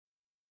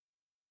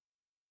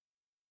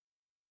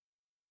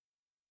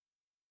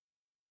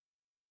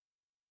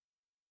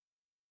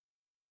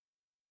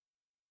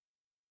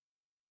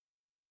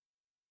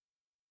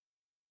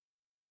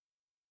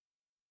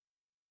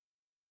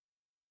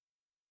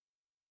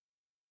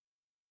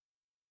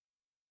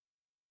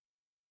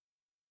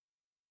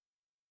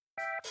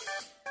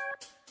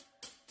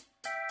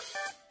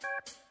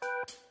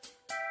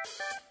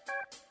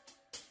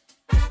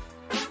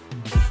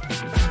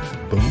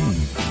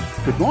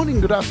Good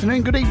morning, good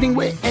afternoon, good evening,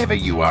 wherever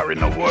you are in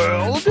the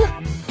world.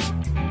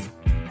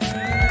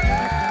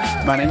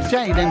 My name's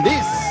Jade, and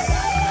this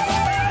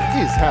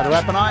is How to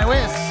App on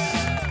iOS.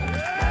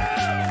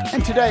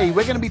 And today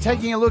we're going to be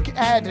taking a look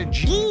at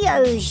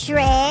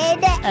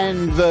GeoShred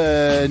and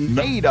the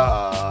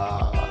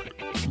Naada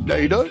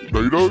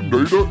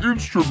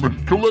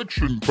Instrument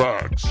Collection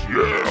Packs,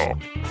 yeah!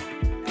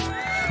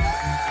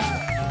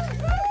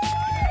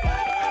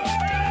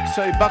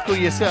 So buckle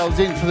yourselves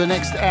in for the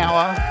next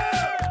hour.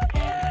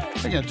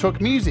 We're going to talk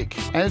music,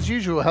 as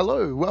usual.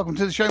 Hello, welcome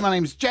to the show. My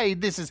name's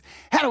Jade. This is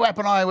How to App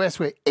on iOS,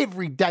 where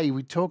every day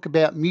we talk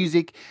about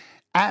music,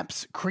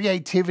 apps,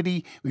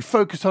 creativity. We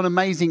focus on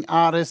amazing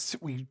artists.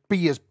 We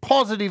be as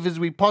positive as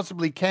we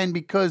possibly can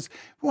because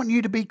we want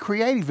you to be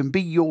creative and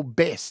be your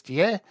best,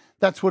 yeah?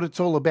 That's what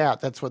it's all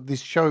about. That's what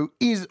this show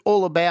is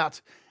all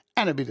about,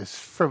 and a bit of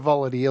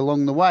frivolity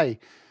along the way.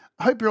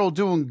 I hope you're all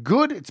doing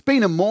good. It's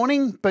been a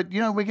morning, but,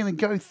 you know, we're going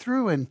to go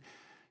through and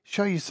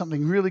show you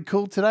something really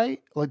cool today. I'd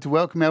like to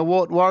welcome our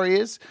Wart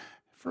Warriors.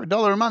 For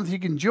 $1 a month, you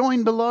can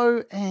join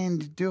below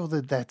and do all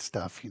that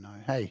stuff, you know.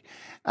 Hey,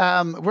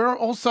 we're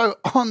also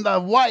on the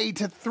way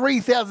to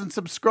 3,000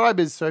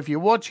 subscribers. So if you're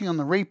watching on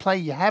the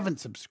replay, you haven't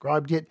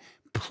subscribed yet,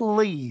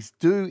 please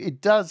do.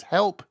 It does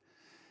help.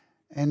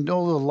 And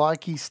all the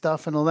likey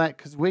stuff and all that,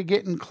 because we're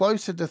getting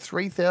closer to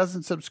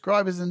 3,000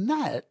 subscribers, and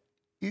that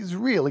is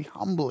really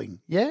humbling,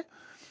 yeah?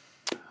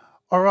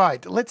 All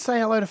right, let's say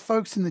hello to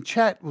folks in the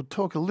chat. We'll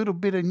talk a little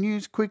bit of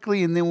news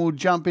quickly, and then we'll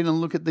jump in and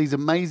look at these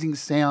amazing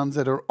sounds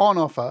that are on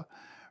offer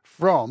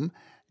from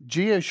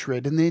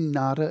GeoShred and their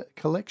Naada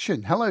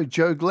collection. Hello,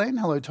 Joe Glenn.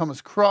 Hello, Thomas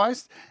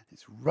Christ.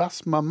 It's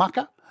Russ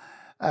Mamaka.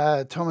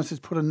 Thomas has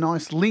put a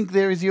nice link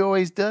there, as he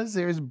always does.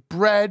 There is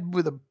Brad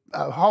with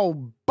a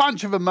whole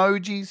bunch of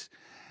emojis.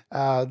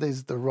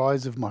 There's the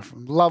rise of my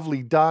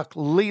lovely Dark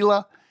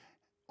Leela.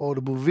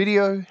 Audible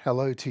video,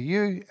 hello to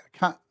you.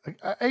 I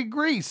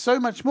agree, so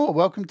much more.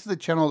 Welcome to the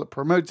channel that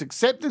promotes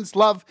acceptance,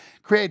 love,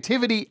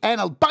 creativity, and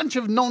a bunch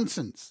of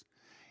nonsense.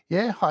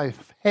 Yeah, hi,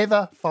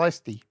 Heather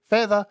Feisty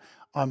Feather.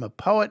 I'm a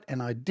poet,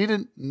 and I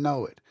didn't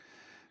know it.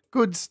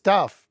 Good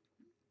stuff.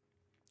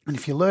 And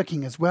if you're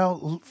lurking as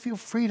well, feel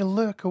free to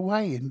lurk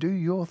away and do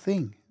your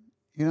thing.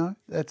 You know,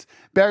 that's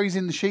Barry's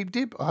in the sheep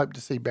dip. I hope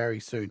to see Barry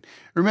soon.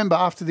 Remember,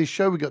 after this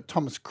show, we got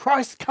Thomas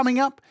Christ coming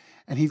up,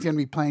 and he's going to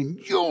be playing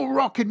your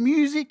rockin'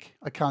 music.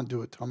 I can't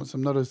do it, Thomas.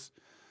 I'm not as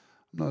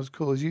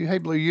cool as you. Hey,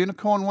 Blue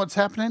Unicorn, what's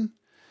happening?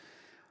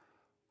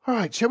 All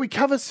right, shall we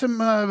cover some?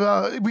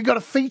 We got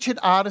a featured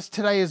artist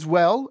today as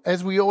well,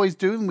 as we always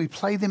do, and we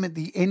play them at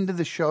the end of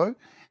the show.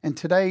 And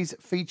today's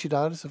featured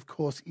artist, of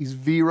course, is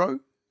Vero.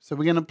 So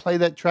we're going to play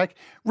that track.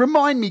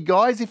 Remind me,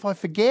 guys, if I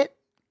forget,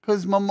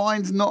 because my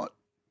mind's not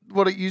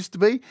what it used to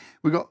be.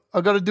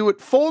 I've got to do it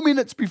 4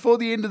 minutes before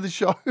the end of the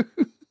show.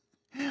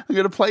 I'm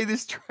going to play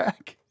this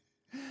track.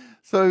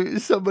 So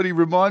somebody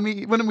remind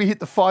me, when we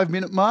hit the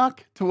 5-minute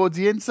mark towards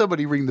the end,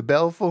 somebody ring the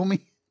bell for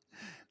me.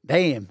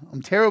 Damn,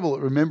 I'm terrible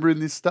at remembering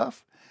this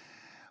stuff.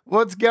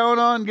 What's going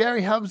on,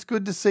 Gary Hubbs?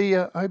 Good to see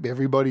you. I hope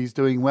everybody's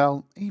doing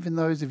well, even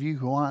those of you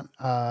who aren't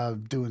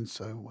doing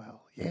so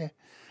well. Yeah,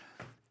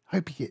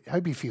 hope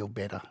you feel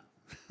better.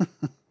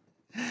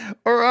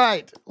 All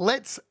right,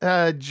 let's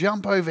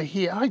jump over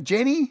here. Hi,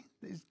 Jenny.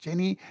 There's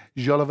Jenny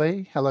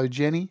Jolivet. Hello,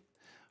 Jenny.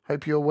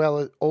 Hope you're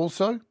well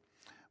also.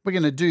 We're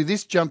going to do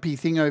this jumpy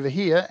thing over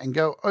here and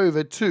go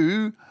over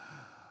to,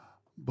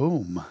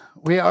 boom.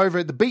 We're over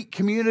at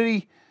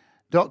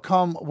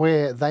thebeatcommunity.com,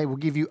 where they will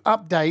give you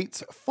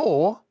updates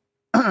for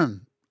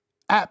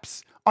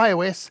apps,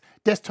 iOS,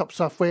 desktop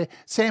software,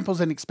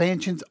 samples and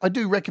expansions. I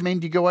do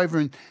recommend you go over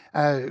and,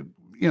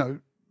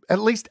 at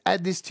least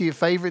add this to your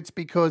favorites,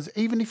 because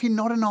even if you're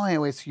not an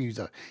iOS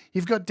user,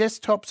 you've got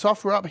desktop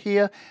software up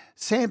here,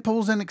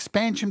 samples and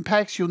expansion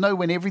packs. You'll know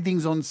when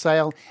everything's on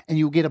sale and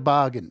you'll get a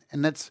bargain.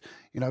 And that's,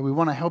 we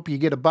want to help you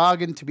get a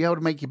bargain to be able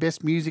to make your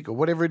best music or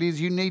whatever it is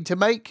you need to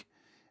make,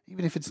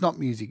 even if it's not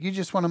music. You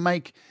just want to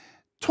make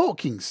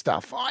talking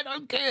stuff. I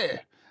don't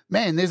care.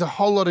 Man, there's a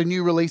whole lot of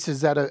new releases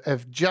that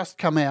have just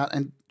come out.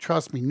 And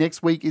trust me,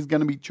 next week is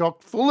going to be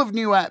chock full of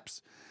new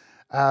apps.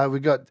 We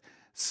got...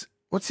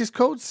 What's this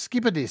called?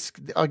 Skipper Disc.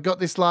 I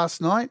got this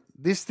last night.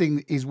 This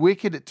thing is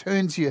wicked. It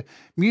turns your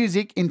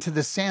music into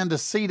the sound a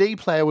CD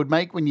player would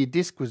make when your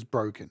disc was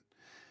broken.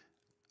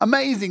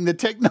 Amazing, the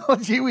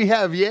technology we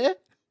have, yeah?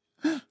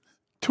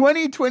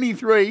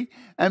 2023,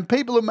 and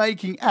people are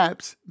making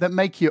apps that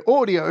make your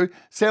audio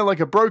sound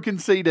like a broken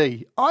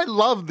CD. I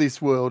love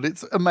this world.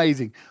 It's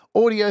amazing.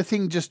 Audio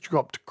thing just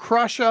dropped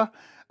Crusher.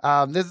 We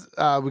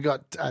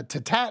got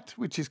Tatat,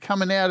 which is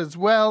coming out as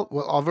well.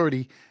 Well, I've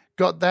already...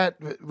 got that.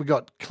 We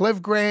got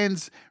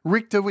Clevgrans,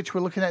 Richter, which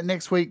we're looking at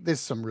next week. There's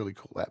some really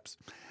cool apps.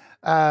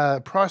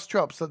 Price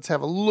drops. Let's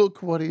have a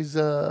look what is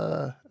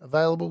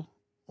available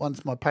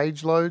once my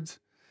page loads.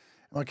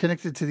 Am I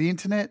connected to the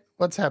internet?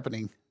 What's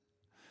happening?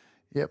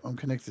 Yep, I'm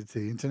connected to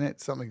the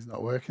internet. Something's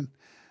not working.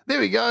 There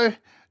we go.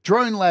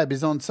 Drone Lab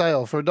is on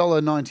sale for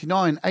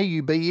 $1.99.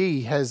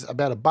 AUBE has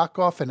about $1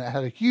 off, and it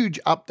had a huge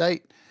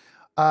update.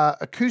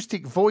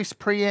 Acoustic voice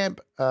preamp.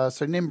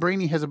 So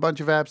Nembrini has a bunch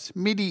of apps.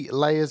 MIDI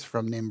layers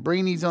from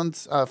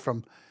Nembrini's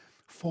from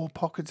 4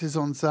 Pockets is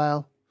on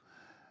sale.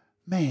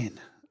 Man,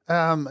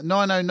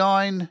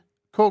 909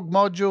 Korg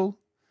module.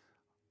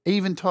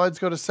 Eventide's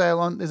got a sale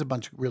on. There's a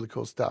bunch of really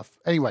cool stuff.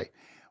 Anyway,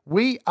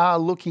 we are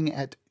looking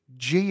at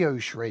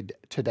GeoShred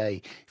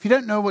today. If you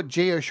don't know what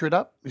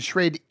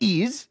GeoShred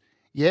is,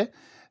 yeah,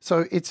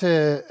 so it's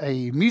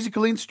a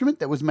musical instrument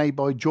that was made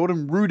by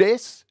Jordan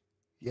Rudess,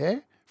 yeah,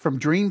 from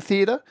Dream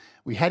Theater.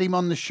 We had him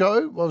on the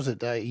show, what was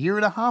it, a year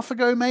and a half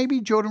ago maybe?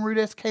 Jordan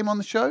Rudess came on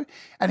the show,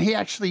 and he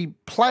actually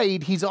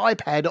played his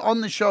iPad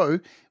on the show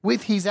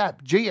with his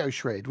app,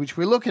 GeoShred, which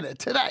we're looking at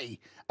today.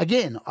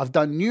 Again, I've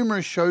done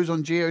numerous shows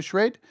on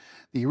GeoShred.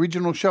 The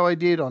original show I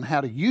did on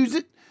how to use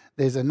it.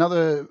 There's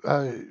another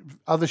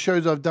other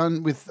shows I've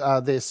done with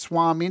their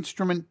Swarm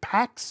instrument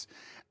packs.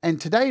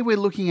 And today we're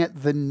looking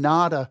at the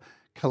Naada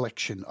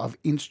collection of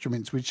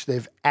instruments which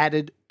they've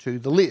added to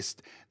the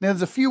list. Now,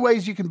 there's a few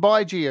ways you can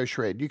buy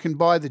GeoShred. You can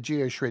buy the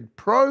GeoShred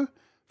Pro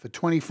for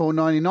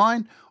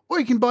 $24.99, or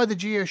you can buy the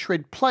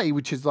GeoShred Play,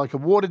 which is like a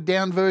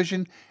watered-down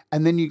version,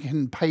 and then you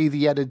can pay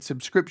the added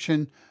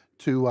subscription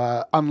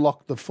to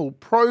unlock the full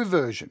Pro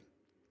version.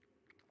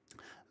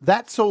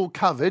 That's all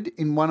covered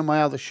in one of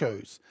my other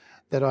shows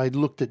that I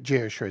looked at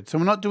GeoShred. So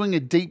we're not doing a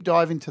deep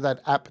dive into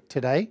that app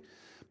today,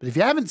 but if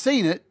you haven't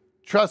seen it,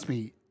 trust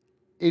me,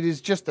 it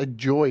is just a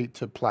joy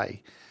to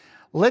play.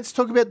 Let's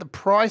talk about the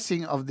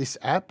pricing of this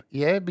app,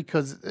 yeah,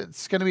 because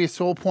it's going to be a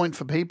sore point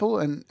for people,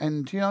 and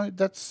you know,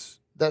 that's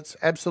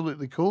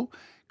absolutely cool,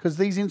 because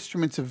these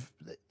instruments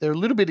they're a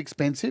little bit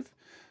expensive.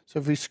 So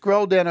if we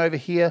scroll down over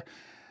here,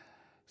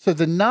 so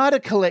the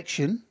Naada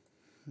collection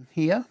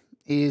here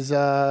is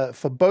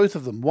for both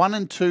of them, 1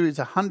 and 2 is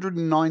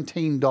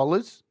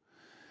 $119.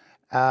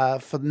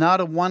 For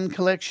Naada 1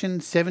 collection,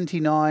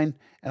 $79,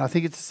 and I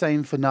think it's the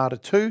same for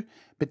Naada 2.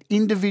 But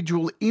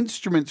individual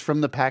instruments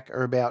from the pack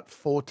are about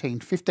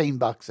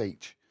 $15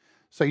 each.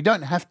 So you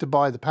don't have to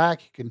buy the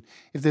pack. You can,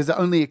 if there's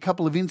only a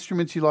couple of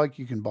instruments you like,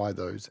 you can buy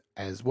those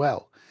as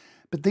well.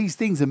 But these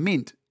things are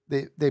mint.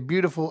 They're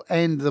beautiful,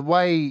 and the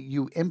way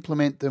you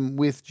implement them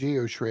with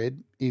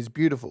GeoShred is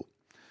beautiful.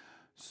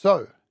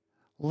 So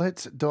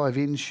let's dive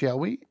in, shall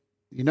we?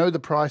 You know the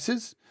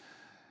prices.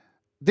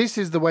 This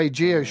is the way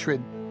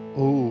GeoShred...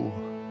 Ooh.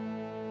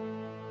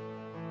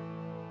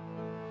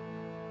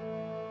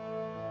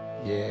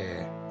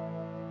 Yeah.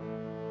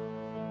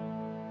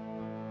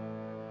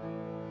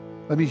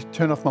 Let me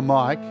turn off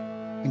my mic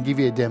and give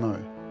you a demo.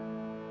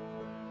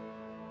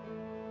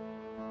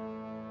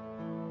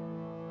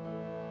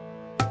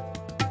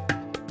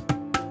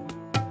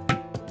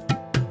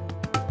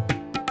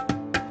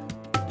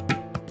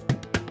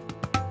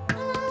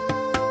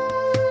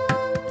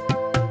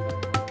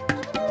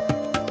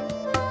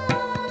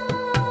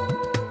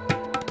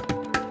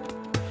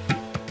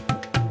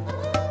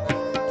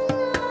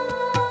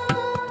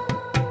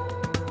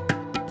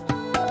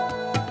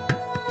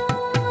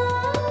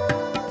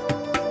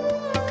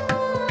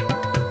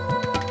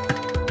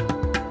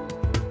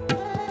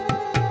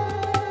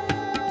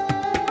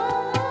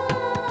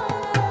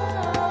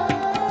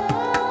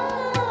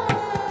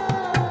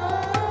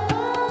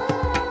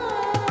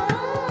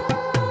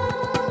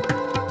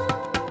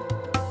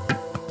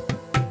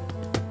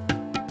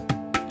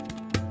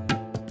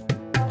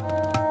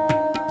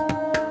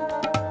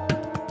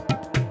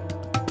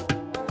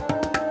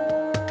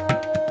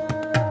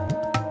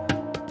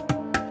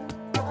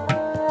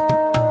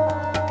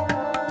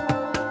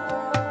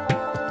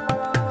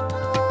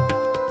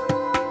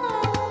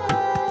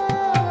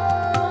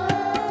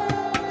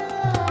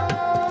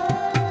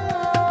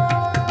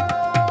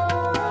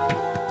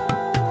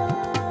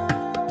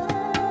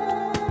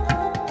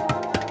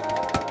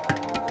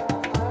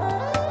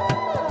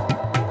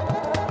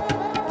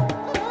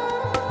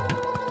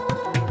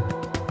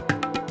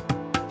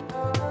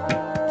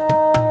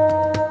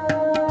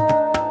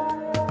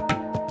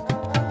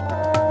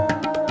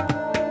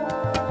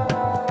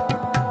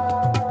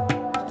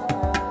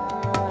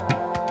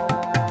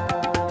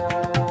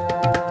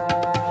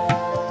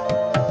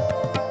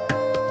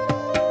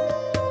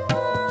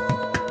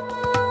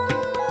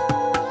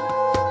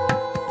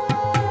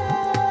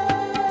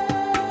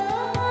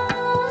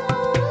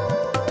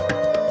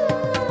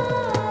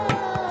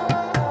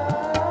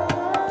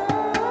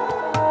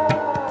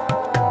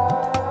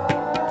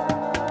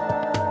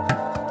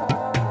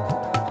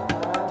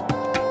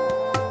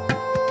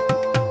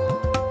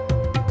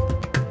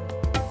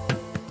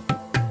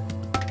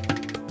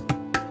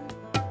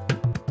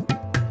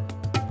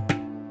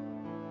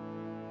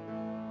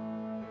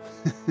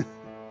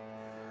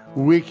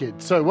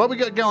 Wicked. So what we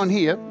got going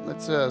here,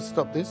 let's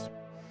stop this.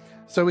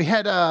 So we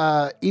had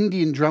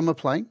Indian drummer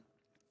playing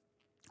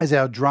as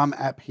our drum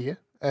app here,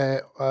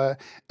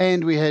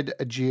 and we had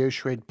a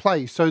GeoShred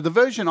Play. So the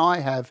version I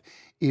have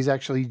is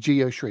actually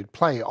GeoShred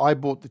Play. I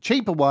bought the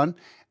cheaper one,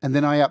 and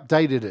then I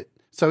updated it.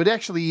 So it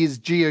actually is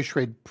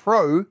GeoShred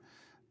Pro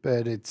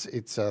but it's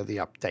the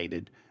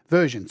updated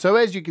version. So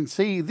as you can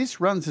see, this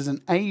runs as an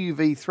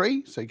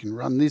AUV3, so you can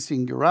run this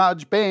in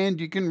GarageBand,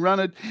 you can run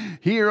it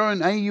here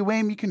on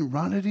AUM, you can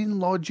run it in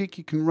Logic,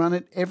 you can run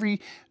it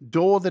every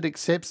DAW that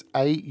accepts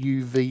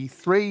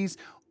AUV3s,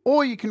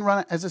 or you can run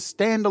it as a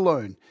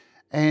standalone.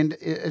 And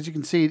as you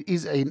can see, it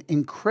is an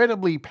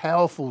incredibly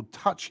powerful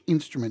touch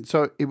instrument.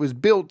 So it was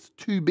built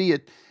to be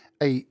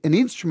an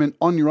instrument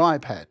on your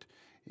iPad.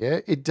 Yeah,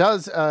 it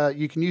does.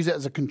 You can use it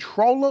as a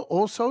controller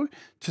also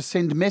to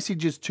send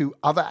messages to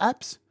other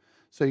apps.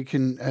 So you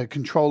can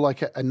control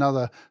like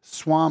another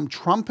Swarm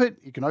trumpet.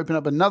 You can open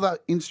up another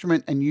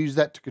instrument and use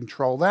that to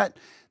control that.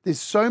 There's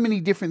so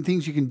many different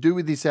things you can do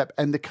with this app,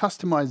 and the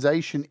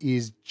customization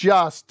is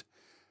just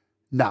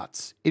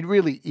nuts. It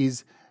really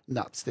is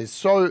nuts. There's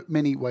so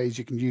many ways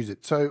you can use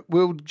it. So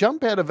we'll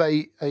jump out of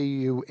AUM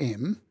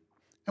and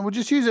we'll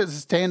just use it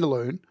as a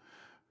standalone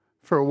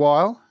for a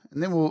while,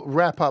 and then we'll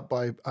wrap up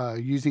by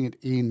using it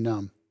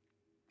in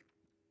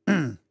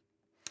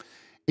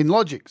in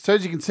Logic. So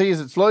as you can see,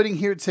 as it's loading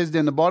here, it says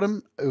down the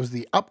bottom, it was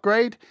the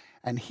upgrade.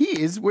 And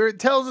here's where it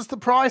tells us the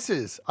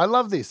prices. I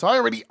love this. I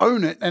already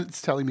own it and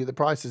it's telling me the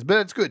prices, but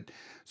it's good.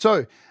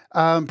 So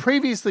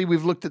previously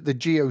we've looked at the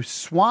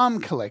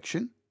GeoSwarm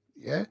collection.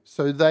 Yeah,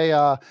 so they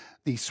are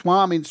the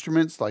Swarm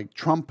instruments like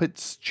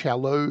trumpets,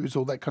 cellos,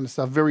 all that kind of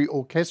stuff, very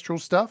orchestral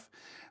stuff.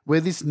 Where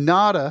this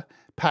Naada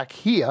pack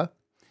here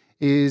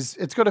is,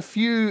 it's got a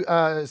few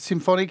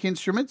symphonic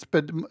instruments,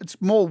 but it's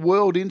more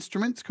world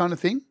instruments kind of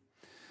thing.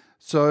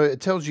 So it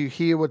tells you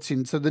here what's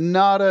in. So the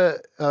Naada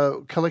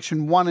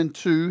collection 1 and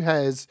 2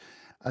 has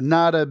a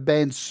Naada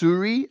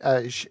Bansuri,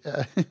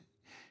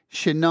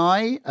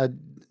 Chennai,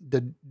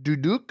 the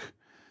Duduk.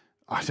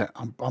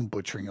 I'm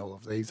butchering all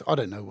of these. I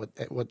don't know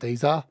what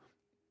these are.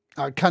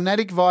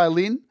 Carnatic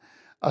violin,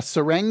 a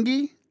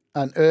Sarangi,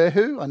 an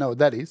Erhu. I know what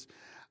that is.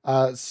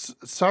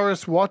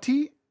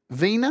 Saraswati,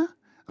 Veena,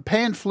 a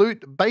pan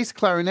flute, bass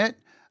clarinet,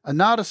 a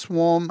Naada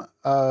Swarm,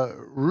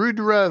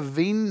 Rudra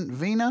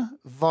Veena,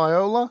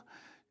 viola,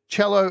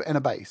 cello, and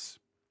a bass.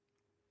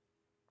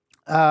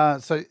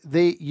 So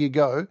there you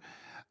go.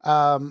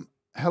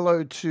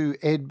 Hello to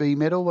Ed B.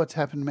 Metal. What's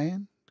happened,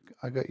 man?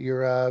 I got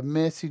your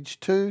message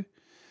too.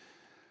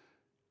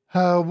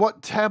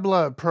 What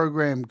tabla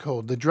program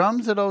called? The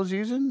drums that I was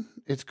using?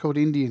 It's called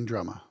Indian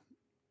Drummer.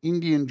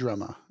 Indian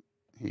Drummer.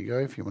 Here you go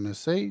if you want to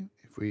see.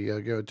 If we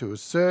go to a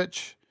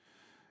search,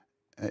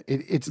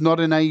 it's not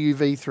an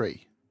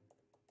AUV3.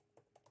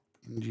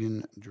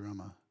 Indian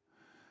Drummer.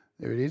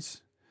 There it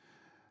is.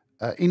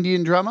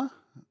 Indian Drummer.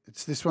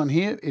 It's this one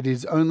here. It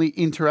is only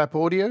inter-app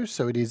audio,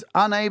 so it is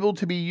unable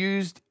to be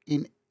used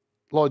in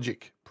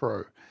Logic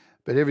Pro.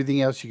 But everything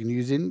else you can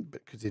use in,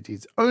 because it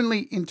is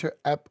only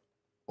inter-app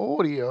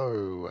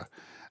audio.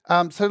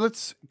 So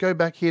let's go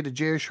back here to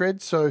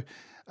GeoShred. So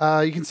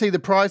you can see the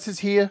prices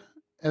here.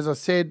 As I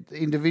said,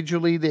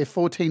 individually, they're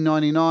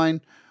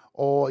 $14.99,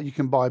 or you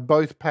can buy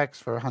both packs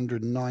for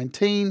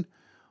 $119,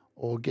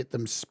 or get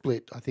them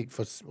split, I think,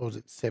 for, what was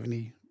it,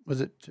 70?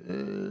 Was it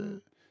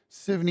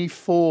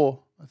 74,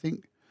 I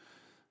think.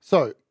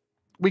 So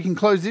we can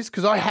close this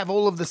because I have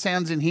all of the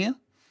sounds in here.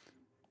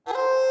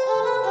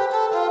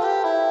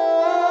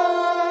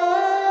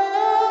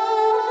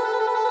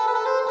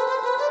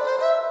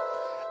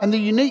 And the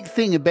unique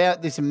thing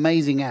about this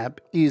amazing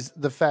app is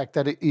the fact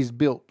that it is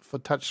built for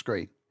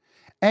touchscreen.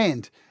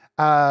 And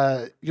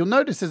you'll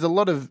notice there's a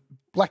lot of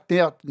blacked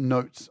out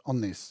notes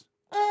on this.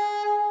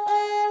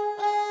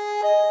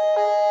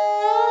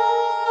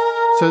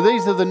 So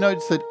these are the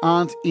notes that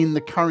aren't in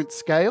the current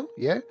scale,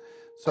 yeah?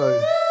 So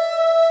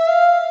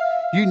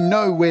you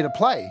know where to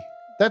play.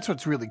 That's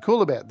what's really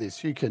cool about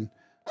this. You can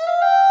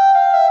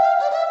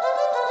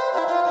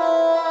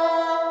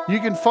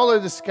follow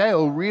the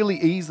scale really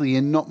easily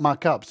and not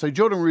muck up. So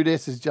Jordan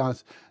Rudess has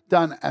just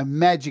done a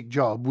magic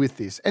job with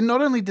this. And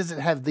not only does it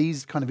have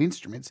these kind of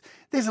instruments,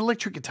 there's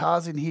electric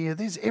guitars in here,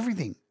 there's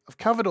everything. I've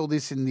covered all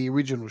this in the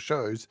original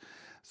shows.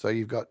 So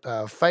you've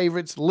got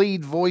favorites,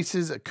 lead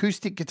voices,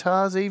 acoustic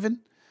guitars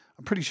even.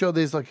 I'm pretty sure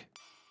there's like...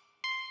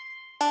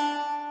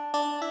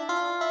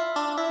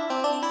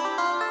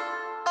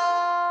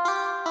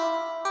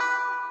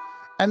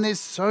 And there's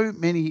so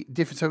many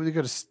different... So we've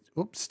got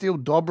a steel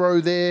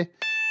dobro there.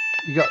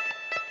 You got...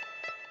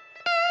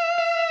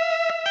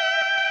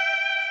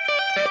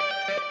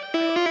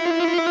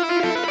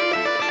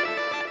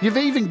 You've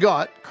even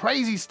got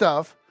crazy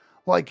stuff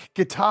like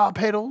guitar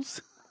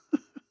pedals.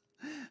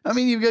 I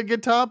mean, you've got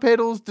guitar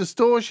pedals,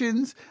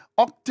 distortions,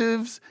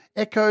 octaves,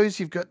 echoes.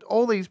 You've got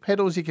all these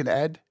pedals you can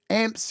add,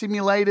 amp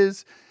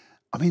simulators.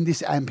 I mean,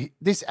 this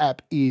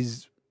app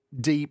is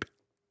deep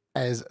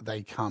as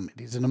they come.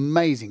 It is an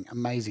amazing,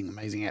 amazing,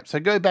 amazing app. So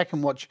go back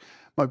and watch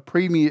my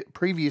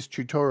previous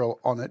tutorial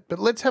on it. But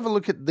let's have a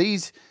look at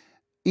these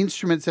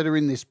instruments that are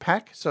in this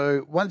pack.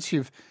 So once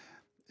you've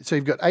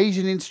got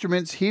Asian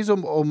instruments. Here's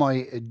all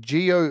my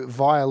Geo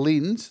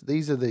violins.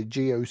 These are the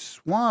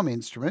GeoSwarm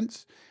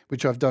instruments,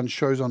 which I've done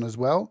shows on as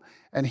well.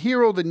 And here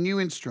are all the new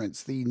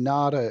instruments, the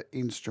Naada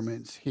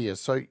instruments here.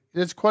 So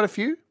there's quite a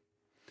few.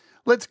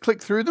 Let's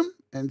click through them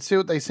and see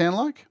what they sound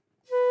like.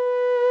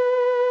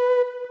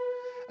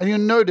 And you'll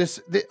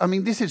notice that, I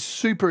mean, this is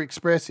super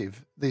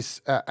expressive,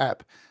 this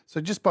app. So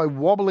just by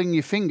wobbling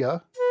your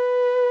finger,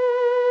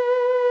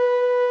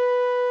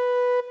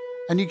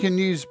 and you can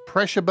use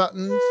pressure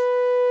buttons,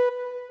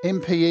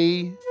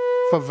 MPE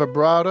for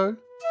vibrato.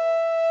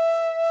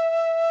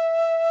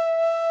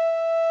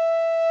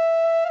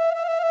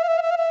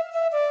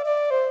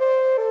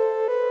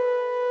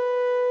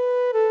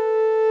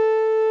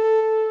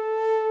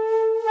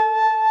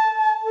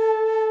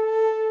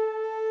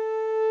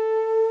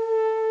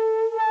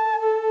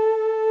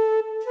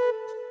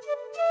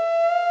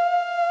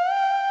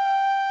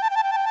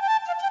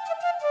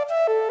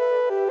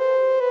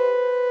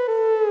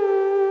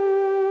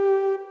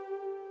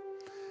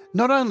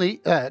 Not only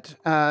that,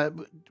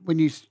 when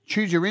you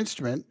choose your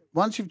instrument,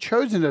 once you've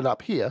chosen it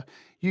up here,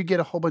 you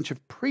get a whole bunch of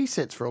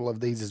presets for all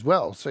of these as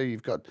well. So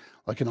you've got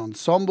like an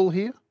ensemble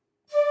here.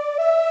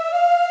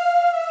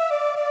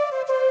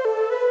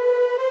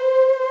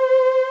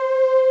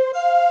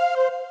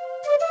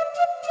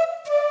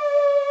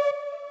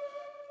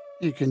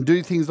 You can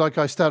do things like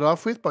I start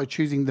off with by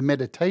choosing the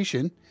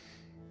meditation,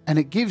 and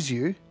it gives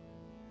you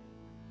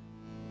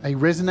a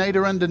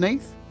resonator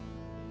underneath.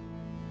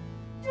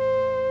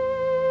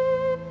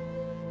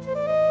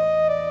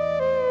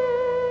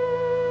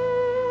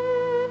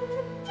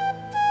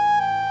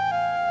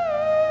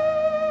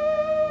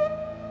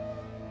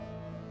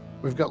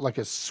 We've got like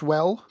a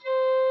swell.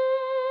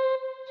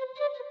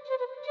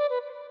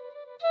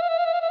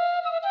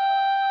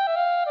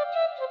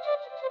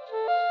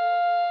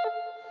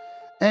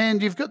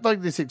 And you've got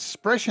like this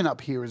expression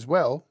up here as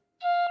well.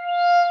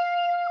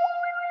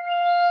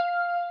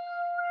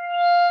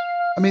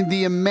 I mean,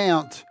 the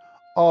amount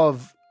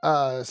of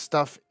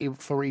stuff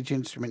for each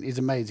instrument is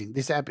amazing.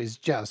 This app is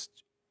just,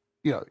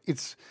 you know,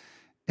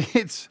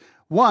 it's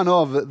one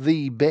of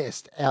the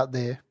best out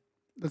there.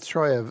 Let's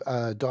try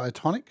a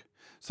diatonic.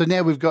 So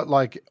now we've got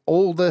like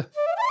all the...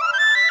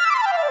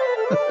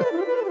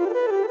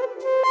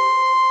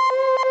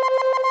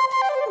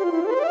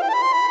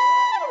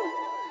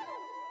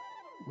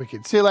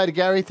 Wicked. See you later,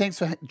 Gary. Thanks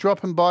for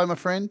dropping by, my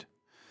friend.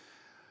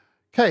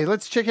 Okay,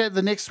 let's check out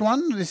the next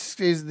one. This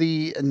is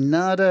the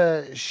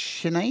Naada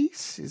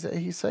Shinace. Is that how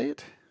you say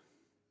it?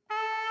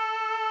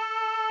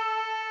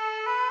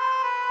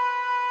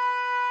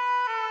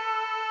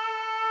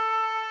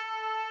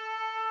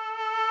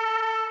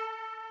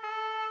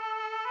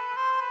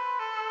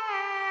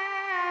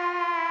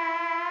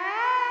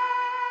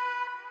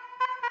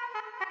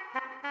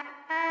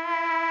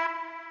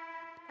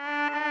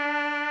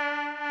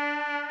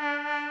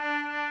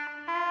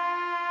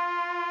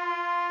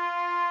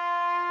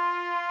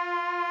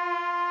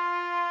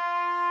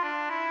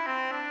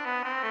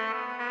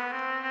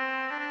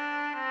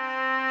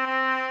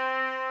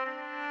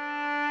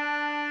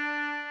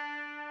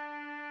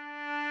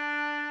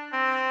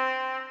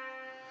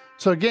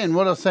 So again,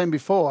 what I was saying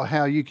before,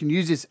 how you can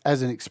use this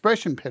as an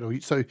expression pedal.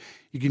 So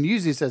you can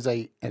use this as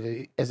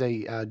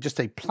just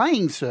a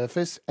playing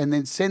surface, and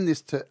then send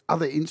this to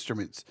other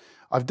instruments.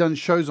 I've done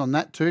shows on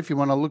that too, if you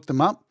want to look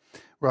them up,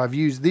 where I've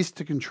used this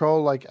to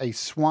control like a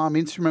swam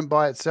instrument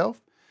by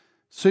itself.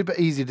 Super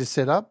easy to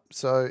set up.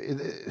 So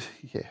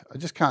yeah, I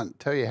just can't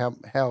tell you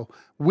how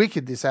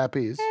wicked this app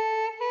is.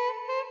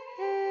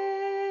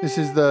 This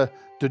is the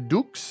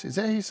Dux. Is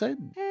that how you say it?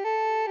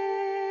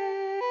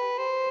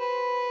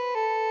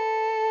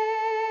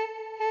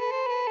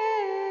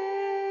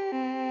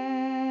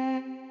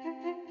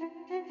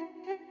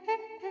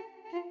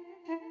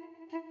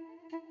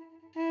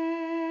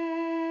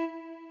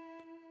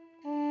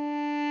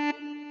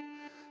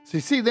 So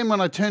you see then when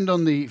I turned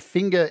on the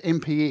finger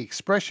MPE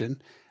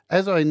expression,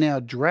 as I now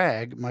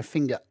drag my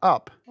finger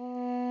up,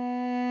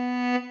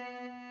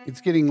 it's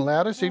getting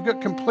louder. So you've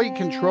got complete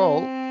control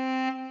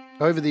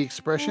over the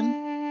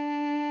expression.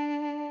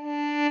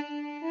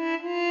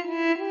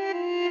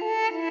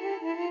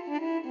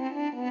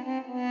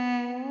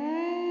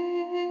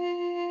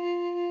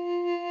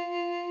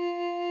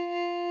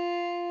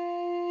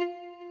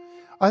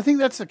 I think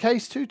that's the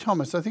case too,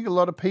 Thomas. I think a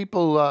lot of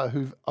people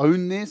who've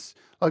owned this,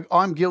 like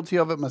I'm guilty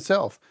of it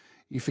myself.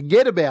 You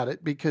forget about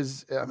it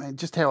because, I mean,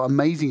 just how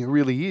amazing it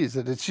really is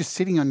that it's just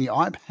sitting on your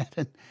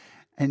iPad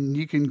and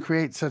you can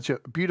create such a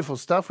beautiful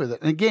stuff with it.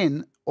 And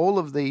again, all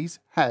of these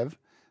have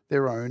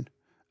their own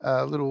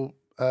little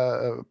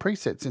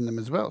presets in them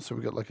as well. So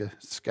we've got like a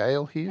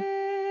scale here.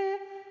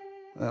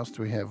 What else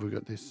do we have? We've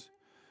got this.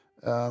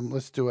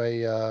 Let's do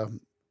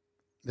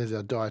there's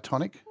a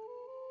diatonic.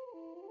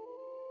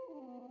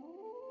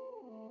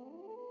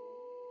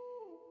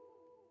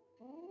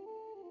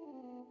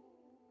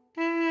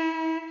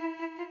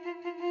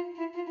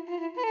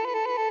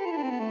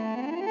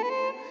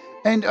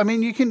 And I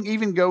mean, you can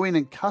even go in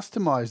and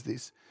customize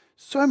this.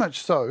 So much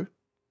so.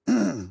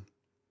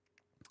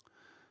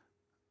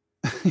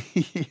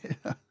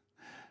 Yeah.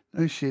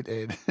 No shit,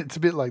 Ed. It's a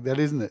bit like that,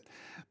 isn't it?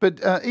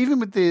 But even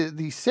with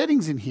the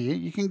settings in here,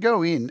 you can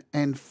go in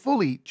and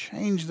fully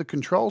change the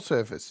control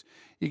surface.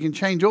 You can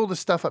change all the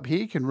stuff up here.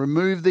 You can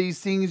remove these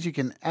things. You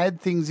can add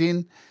things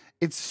in.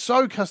 It's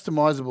so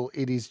customizable,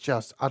 it is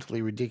just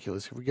utterly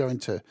ridiculous. If we go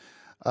into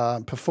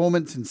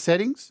performance and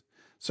settings,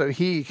 so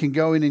here you can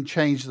go in and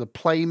change the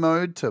play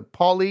mode to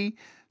poly,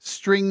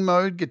 string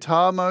mode,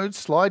 guitar mode,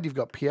 slide. You've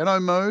got piano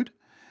mode.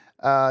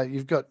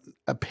 You've got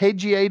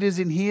arpeggiators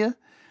in here.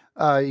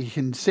 You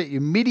can set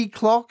your MIDI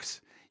clocks.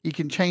 You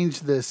can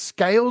change the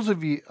scales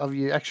of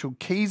your actual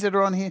keys that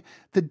are on here.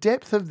 The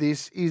depth of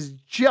this is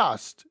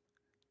just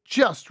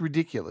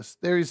ridiculous.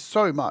 There is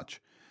so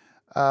much.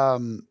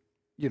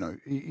 You know,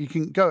 you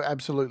can go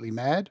absolutely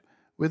mad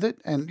with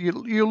it, and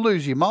you'll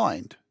lose your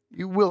mind.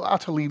 You will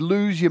utterly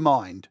lose your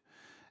mind.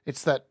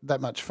 It's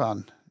that much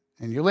fun,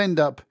 and you'll end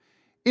up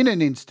in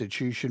an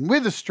institution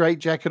with a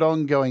straitjacket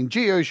on going,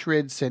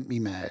 GeoShred sent me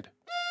mad.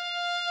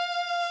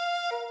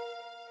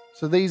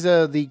 So these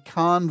are the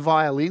Kahn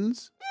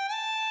violins.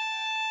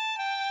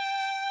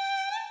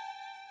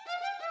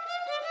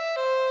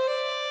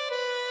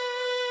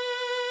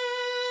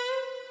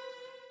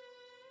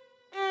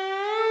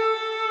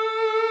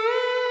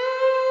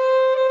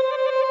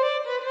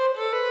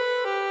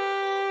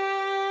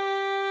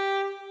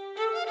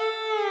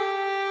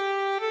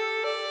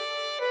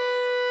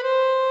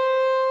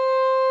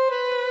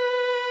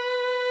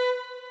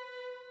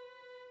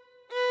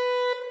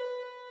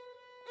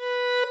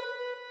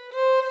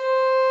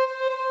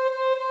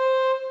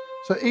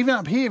 So even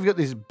up here, you've got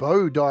this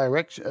bow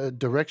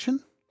direction.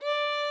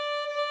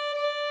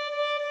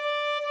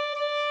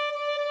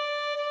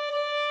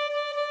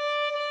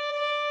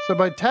 So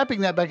by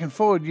tapping that back and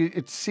forward,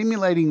 it's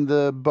simulating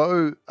the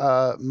bow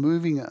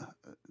moving.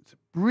 It's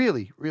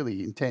really,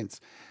 really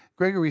intense.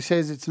 Gregory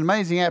says, it's an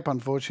amazing app,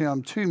 unfortunately.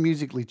 I'm too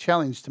musically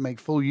challenged to make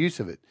full use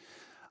of it.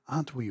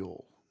 Aren't we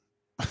all?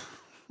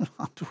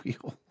 Aren't we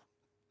all?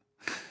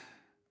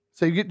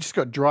 So you just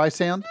got dry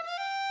sound.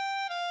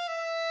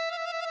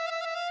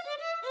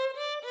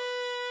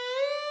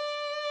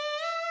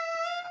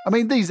 I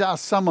mean, these are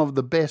some of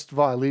the best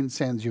violin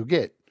sounds you'll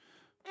get.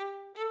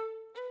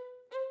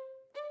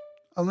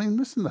 I mean,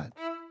 listen to that.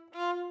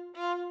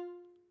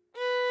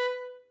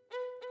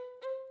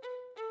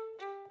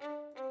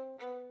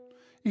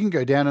 You can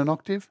go down an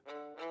octave.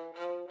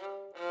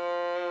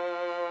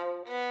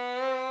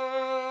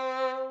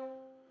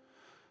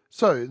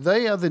 So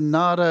they are the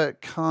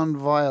Naada Kahn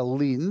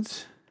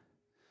violins.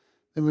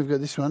 Then we've got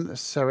this one, the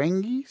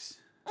sarangis.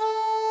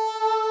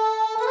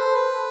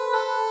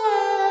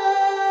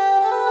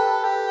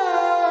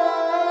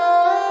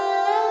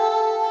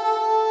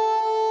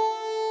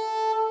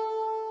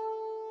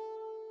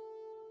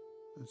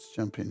 Let's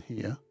jump in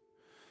here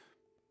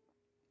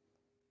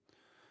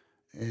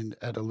and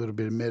add a little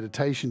bit of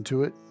meditation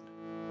to it.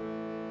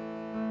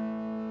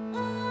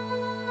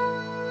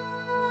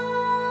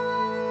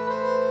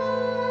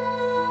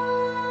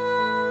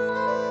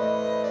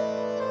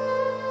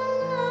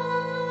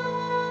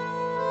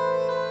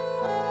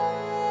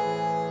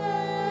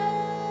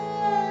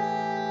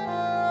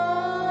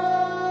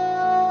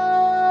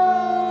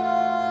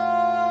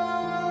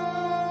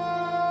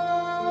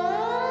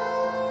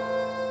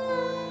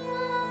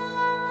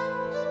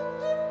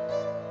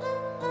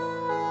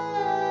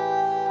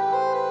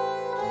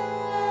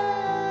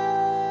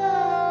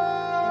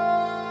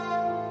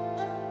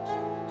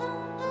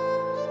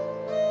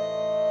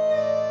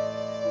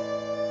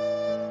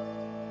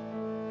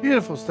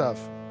 Beautiful stuff.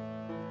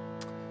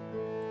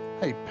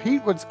 Hey,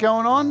 Pete, what's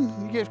going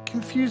on? You get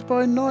confused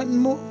by night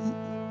and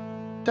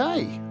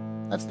day.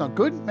 That's not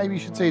good. Maybe you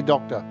should see a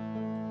doctor.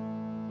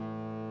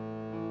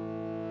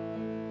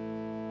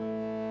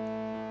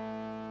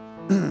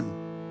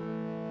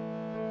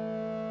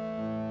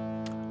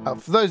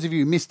 For those of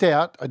you who missed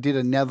out, I did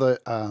another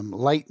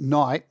late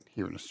night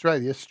here in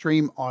Australia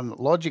stream on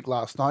Logic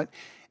last night,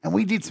 and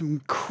we did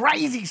some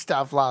crazy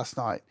stuff last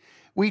night.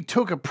 We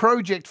took a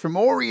project from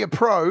Auria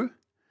Pro,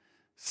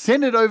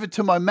 sent it over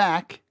to my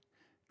Mac,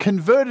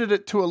 converted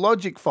it to a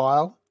Logic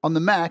file on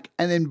the Mac,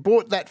 and then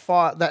brought that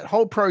file, that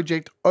whole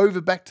project over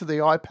back to the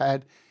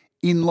iPad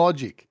in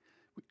Logic.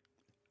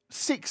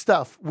 Sick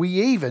stuff. We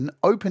even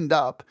opened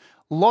up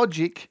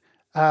Logic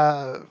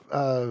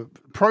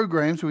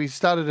programs. We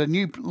started a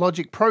new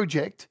Logic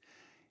project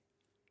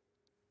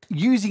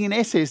using an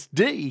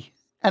SSD,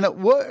 and it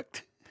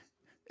worked.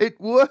 It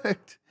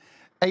worked.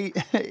 A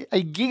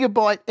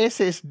gigabyte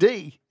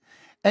SSD.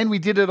 And we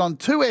did it on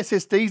 2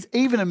 SSDs,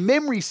 even a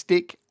memory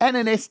stick and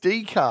an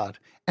SD card.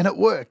 And it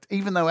worked.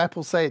 Even though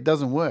Apple say it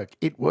doesn't work,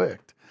 it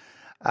worked.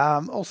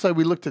 Also,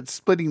 we looked at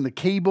splitting the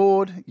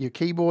keyboard, your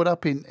keyboard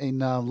up in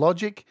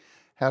Logic,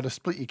 how to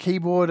split your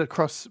keyboard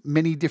across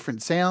many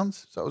different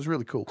sounds. So it was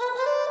really cool.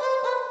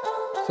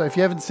 So if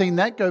you haven't seen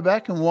that, go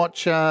back and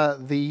watch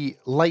the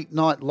Late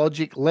Night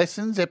Logic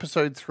Lessons,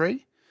 episode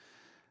 3.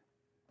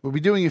 We'll be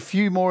doing a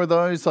few more of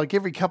those, like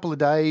every couple of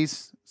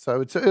days.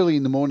 So it's early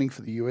in the morning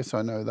for the US,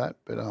 I know that.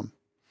 But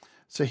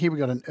so here we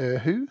got an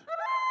erhu.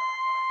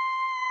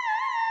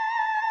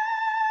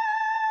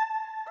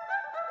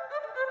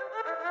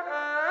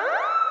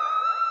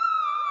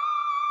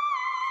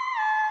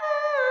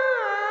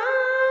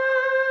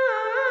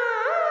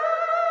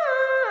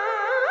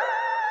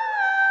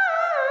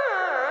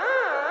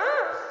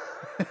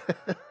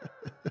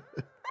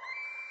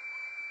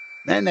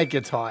 Man, that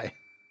gets high.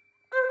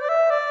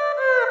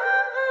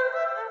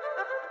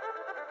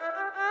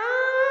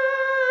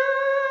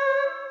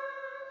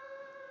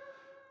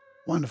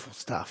 Wonderful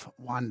stuff.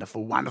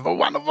 Wonderful, wonderful,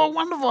 wonderful,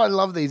 wonderful. I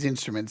love these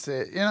instruments.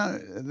 They're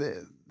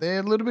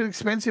a little bit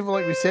expensive,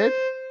 like we said,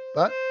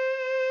 but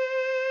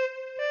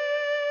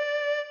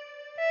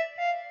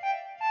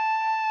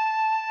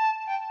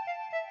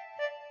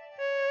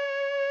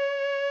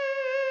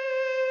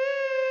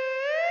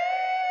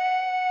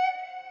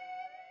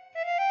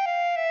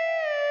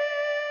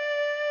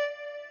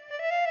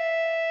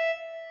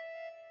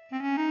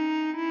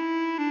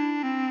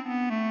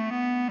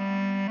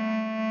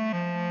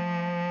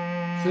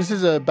so this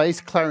is a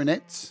bass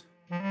clarinets.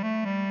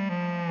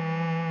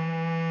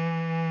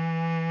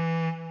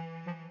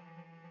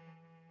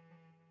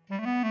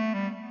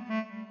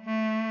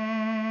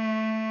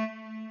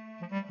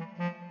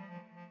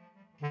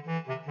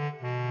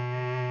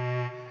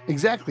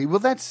 Exactly. Well,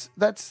 that's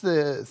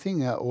the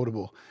thing.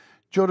 Audible.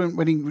 Jordan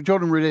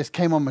Rudess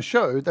came on my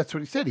show, that's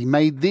what he said. He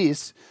made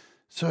this,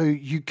 so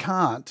you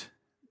can't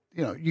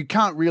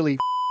really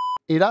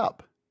it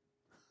up.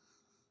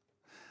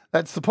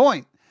 That's the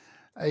point.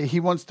 He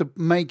wants to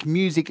make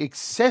music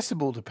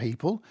accessible to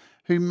people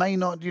who may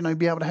not,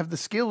 be able to have the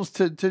skills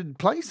to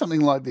play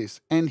something like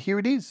this. And here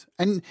it is.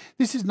 And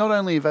this is not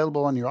only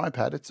available on your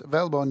iPad, it's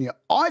available on your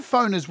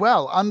iPhone as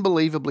well,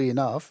 unbelievably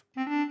enough.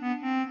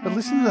 But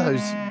listen to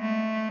those.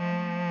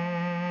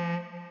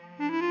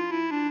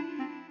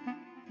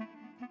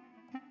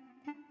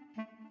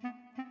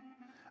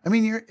 I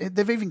mean,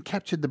 they've even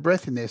captured the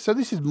breath in there. So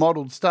this is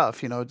modeled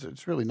stuff,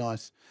 it's really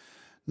nice,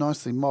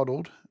 nicely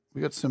modeled.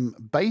 We got some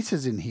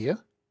basses in here.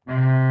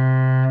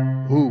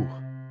 Ooh.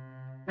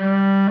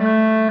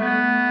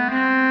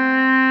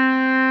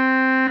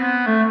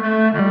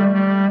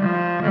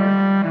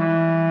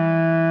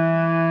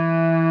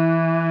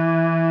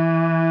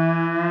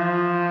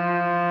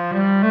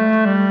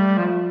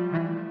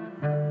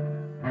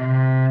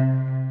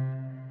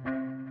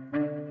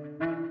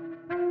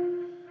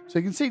 So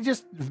you can see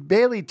just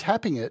barely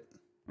tapping it,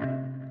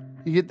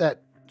 you get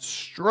that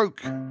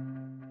stroke.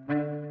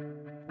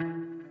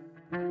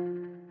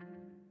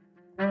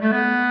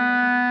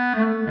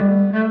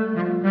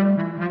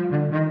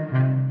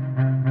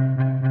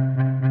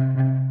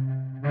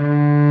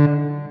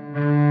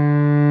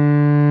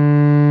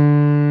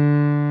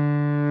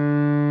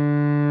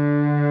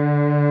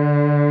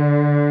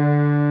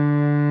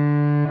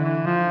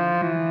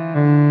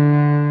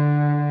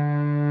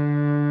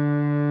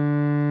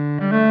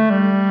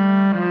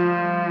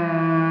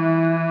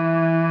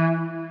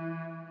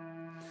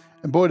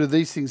 And boy, do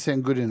these things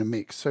sound good in a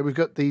mix. So we've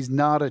got these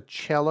Naada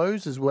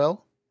cellos as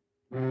well.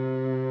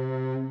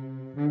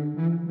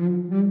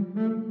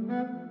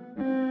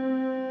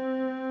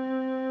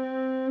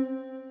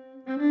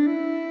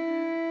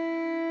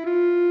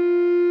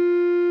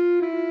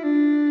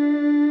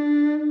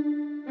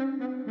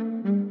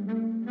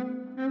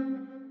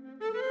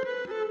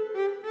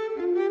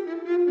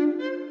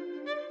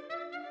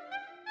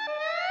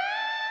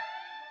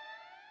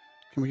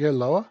 Can we go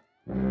lower?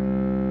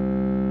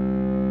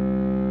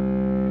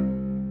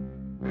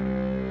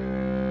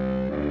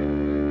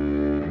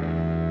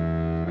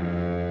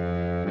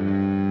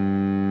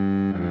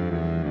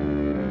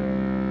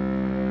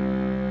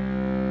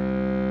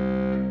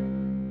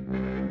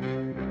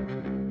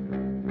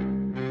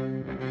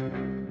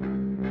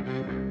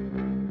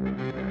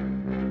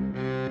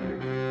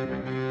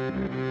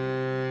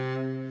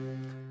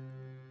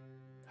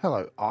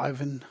 Hello,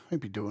 Ivan.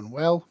 Hope you're doing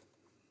well.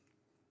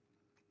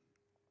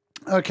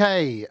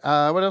 Okay,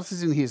 what else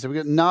is in here? So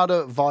we've got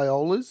Naada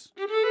violas.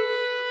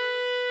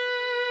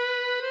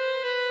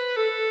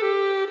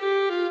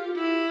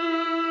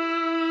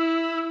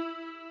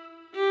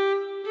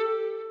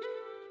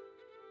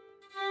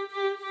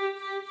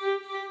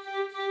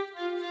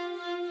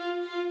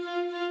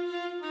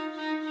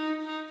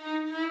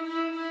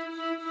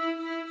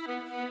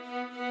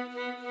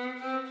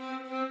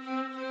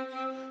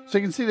 So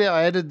you can see there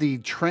I added the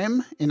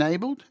trem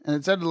enabled, and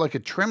it's added like a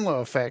tremolo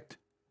effect.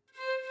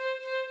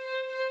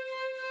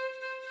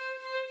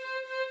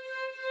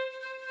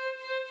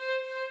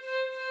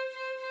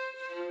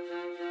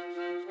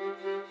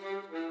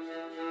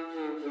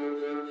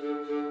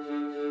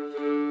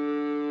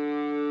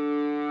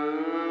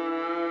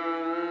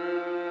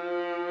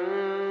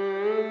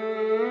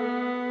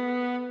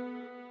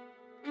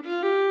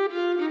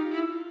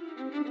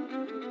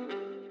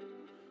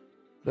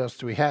 What else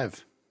do we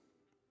have?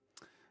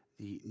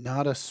 The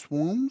Naada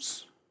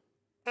swarms.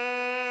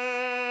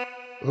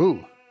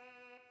 Ooh.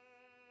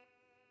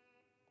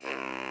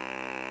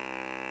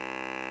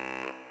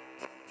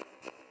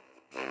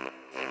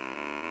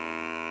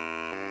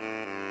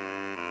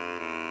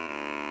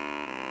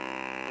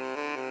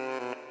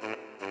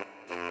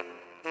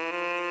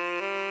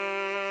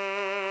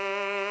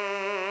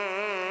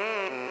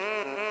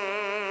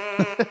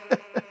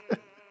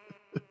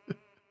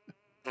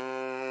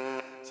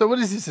 So what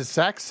is this, a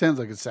sax? Sounds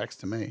like a sax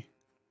to me.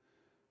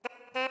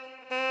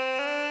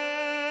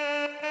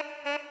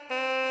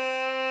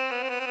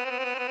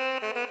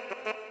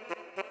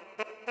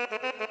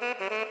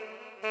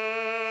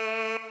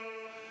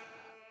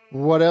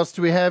 what else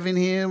do we have in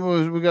here?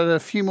 We've got a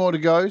few more to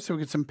go. So we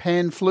get some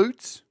pan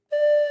flutes.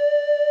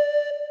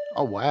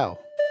 Oh, wow.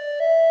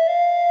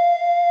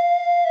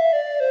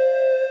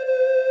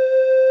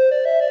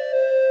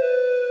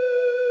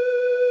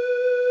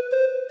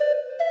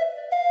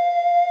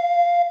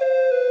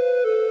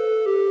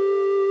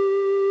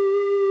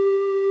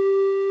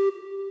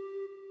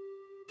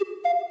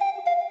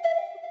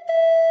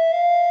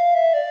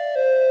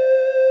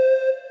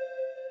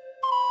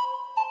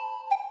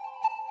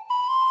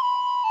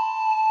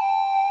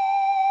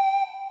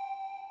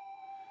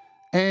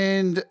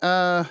 And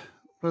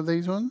what are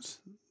these ones?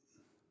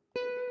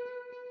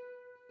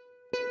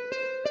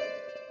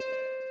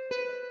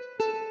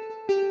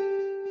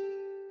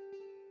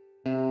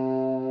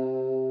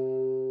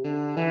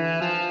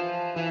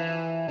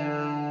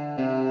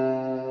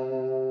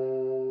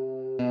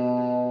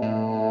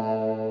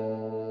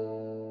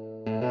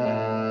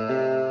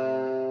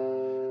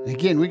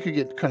 Again, we could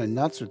get kind of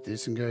nuts with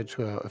this and go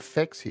to our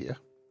effects here.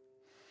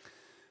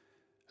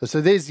 So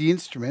there's the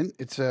instrument.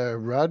 It's a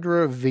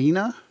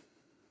Radravina.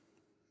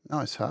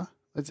 Nice, huh?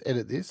 Let's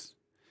edit this.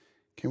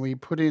 Can we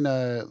put in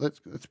a let's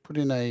put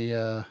in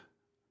a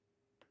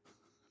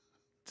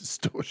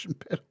distortion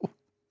pedal?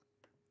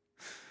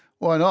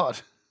 Why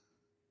not?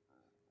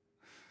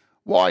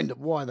 Why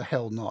the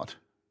hell not?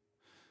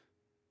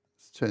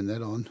 Let's turn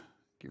that on.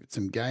 Give it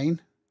some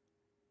gain.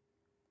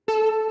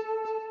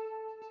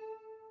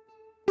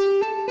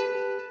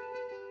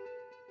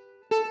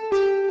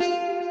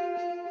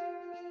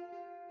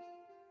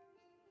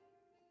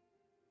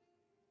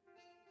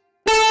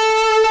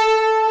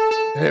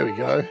 There we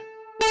go.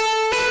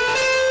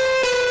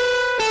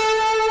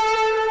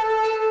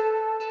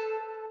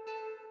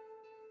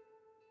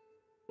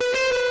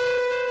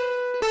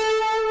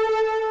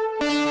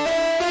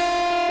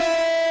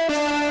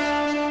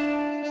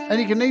 And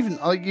you can even,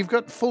 you've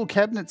got full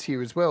cabinets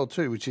here as well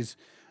too, which is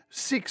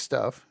sick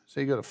stuff.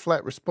 So you've got a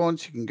flat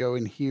response. You can go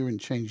in here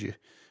and change your,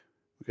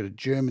 we've got a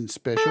German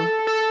special.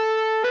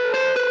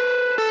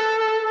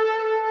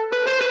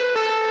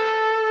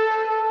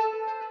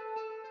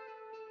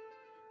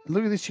 And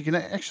look at this, you can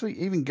actually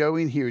even go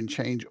in here and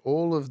change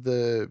all of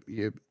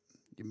your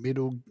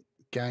middle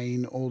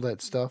gain, all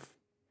that stuff.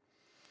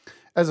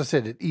 As I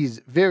said, it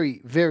is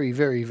very, very,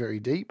 very, very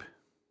deep.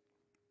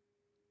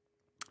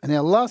 And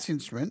our last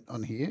instrument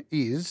on here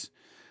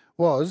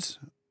was,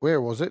 where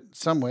was it?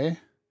 Somewhere.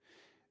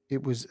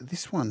 It was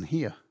this one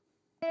here.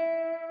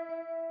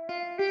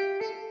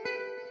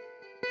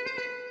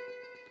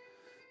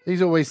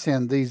 These always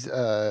sound, these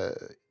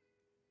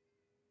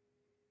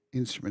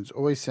instruments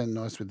always sound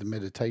nice with the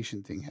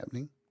meditation thing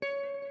happening.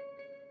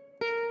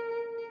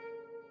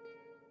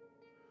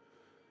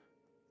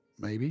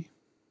 Maybe.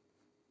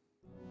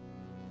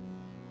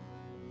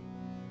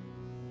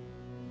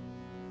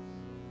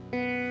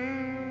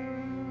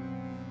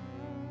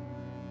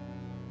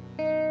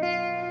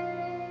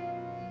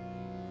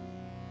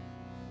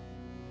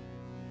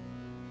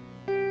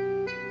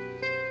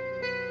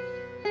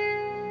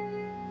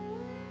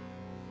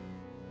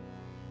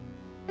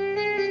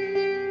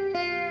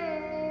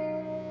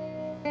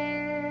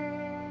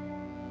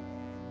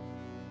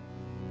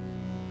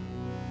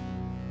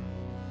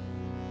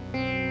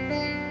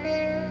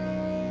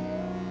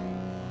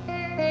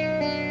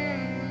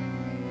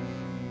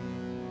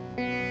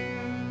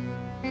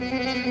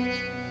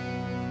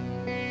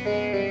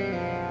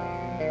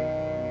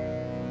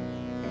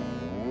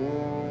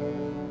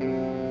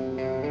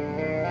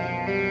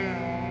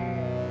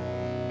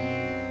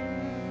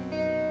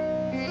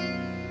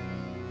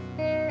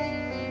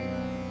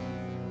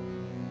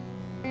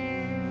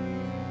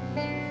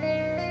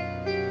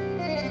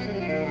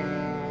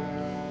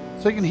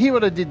 So you can hear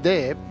what I did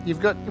there.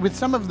 You've got, with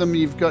some of them,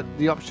 you've got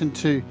the option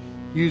to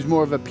use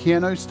more of a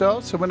piano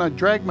style. So when I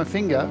drag my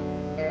finger,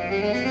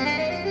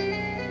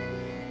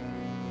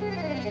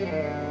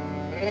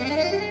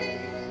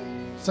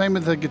 same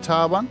with the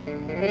guitar one.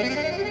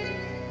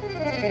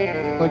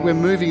 Like we're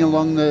moving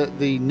along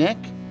the neck,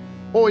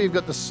 or you've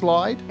got the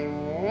slide.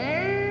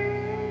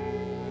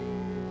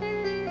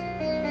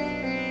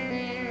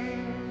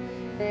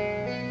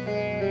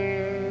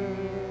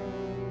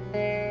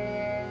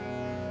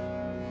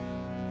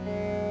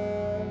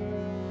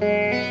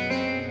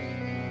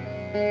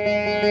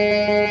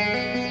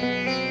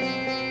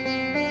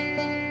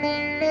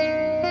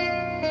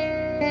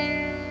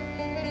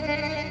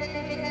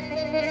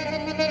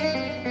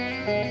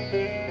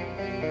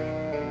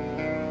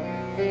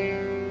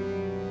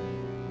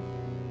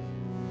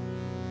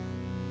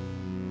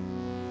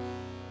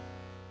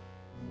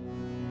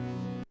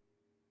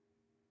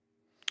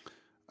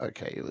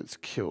 Okay, let's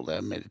kill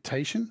that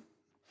meditation.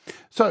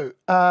 So,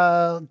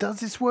 does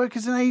this work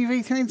as an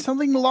AV3 in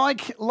something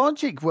like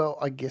Logic? Well,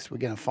 I guess we're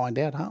going to find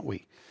out, aren't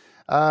we?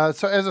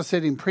 So, as I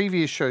said in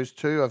previous shows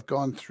too, I've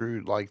gone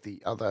through like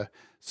the other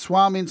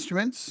SWAM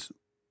instruments.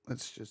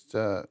 Let's just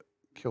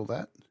kill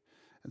that.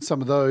 And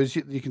some of those,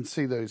 you can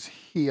see those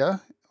here.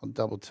 I'll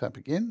double tap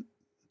again.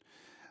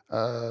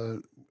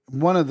 One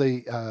of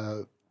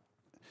the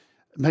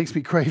It makes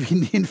me crave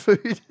Indian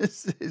food,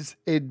 says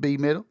Ed B.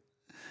 Metal.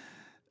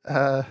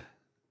 So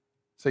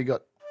you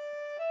got...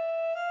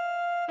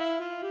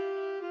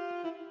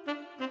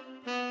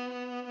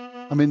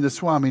 I mean, the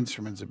Swam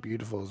instruments are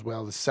beautiful as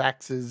well. The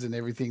saxes and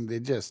everything, they're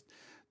just...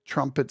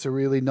 Trumpets are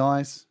really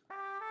nice.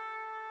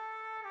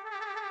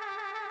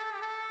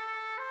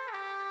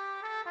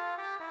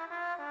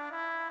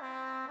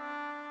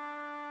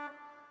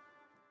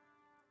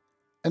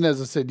 And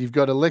as I said, you've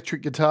got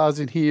electric guitars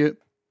in here,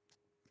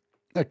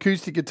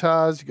 acoustic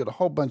guitars, you've got a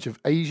whole bunch of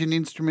Asian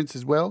instruments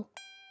as well.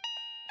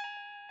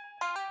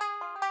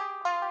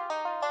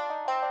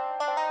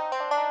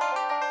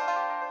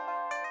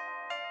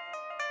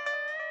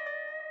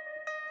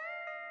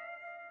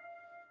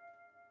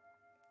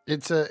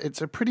 It's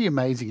a pretty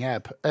amazing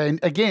app. And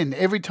again,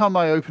 every time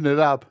I open it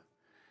up,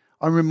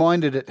 I'm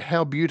reminded at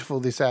how beautiful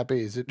this app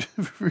is. It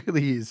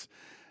really is.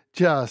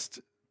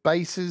 Just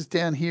basses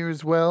down here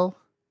as well.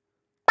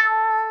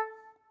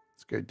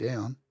 Let's go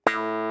down.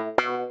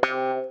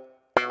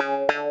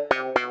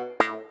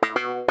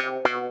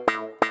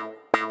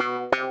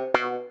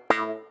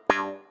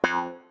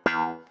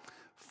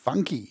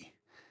 Funky.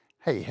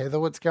 Hey, Heather,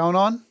 what's going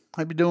on?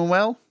 Hope you're doing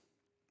well.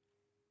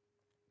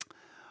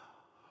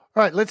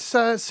 All right, let's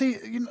see.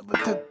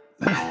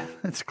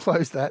 Let's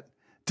close that.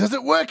 Does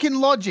it work in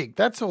Logic?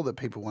 That's all that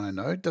people want to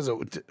know. Does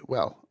it?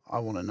 Well, I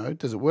want to know.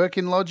 Does it work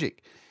in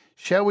Logic?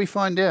 Shall we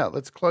find out?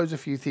 Let's close a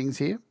few things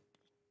here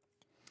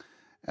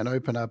and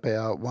open up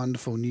our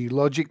wonderful new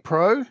Logic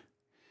Pro.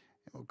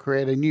 We'll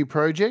create a new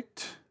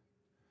project.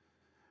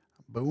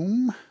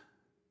 Boom.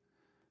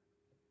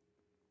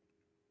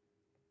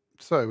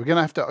 So we're going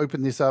to have to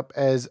open this up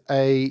as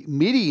a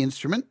MIDI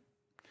instrument.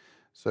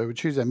 So we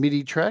choose a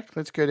MIDI track.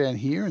 Let's go down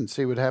here and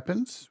see what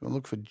happens. We'll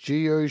look for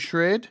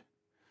GeoShred.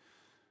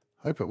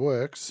 Hope it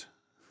works.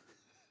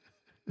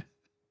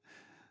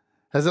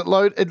 Has it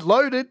loaded? It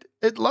loaded.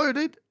 It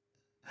loaded.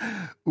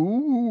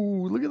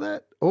 Ooh, look at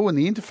that. Oh, and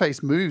the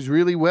interface moves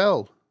really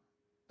well.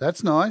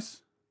 That's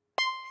nice.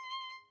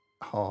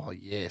 Oh,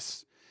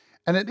 yes.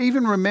 And it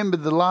even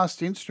remembered the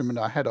last instrument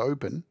I had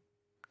open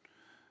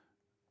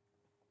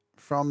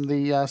from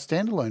the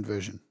standalone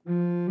version.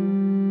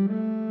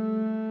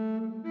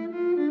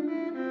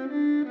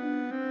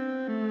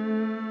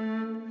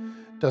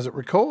 Does it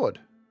record?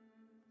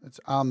 Let's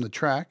arm the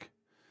track.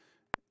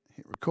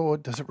 Hit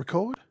record. Does it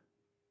record?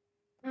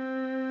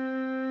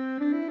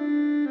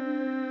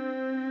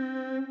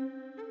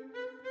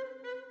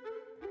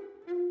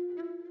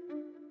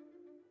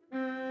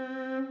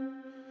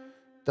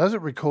 Does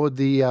it record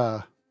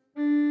the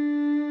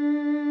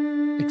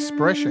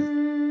expression?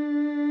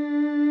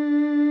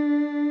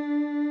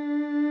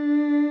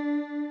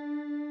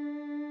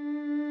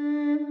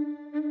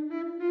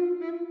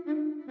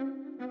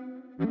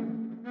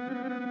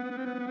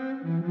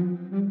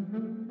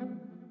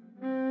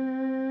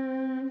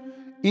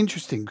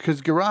 Interesting,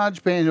 because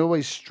GarageBand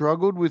always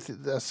struggled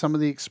with some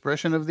of the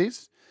expression of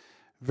this.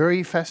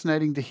 Very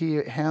fascinating to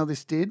hear how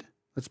this did.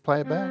 Let's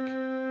play it back.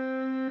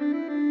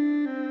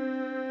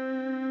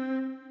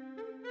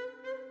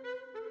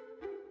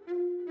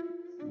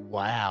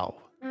 Wow.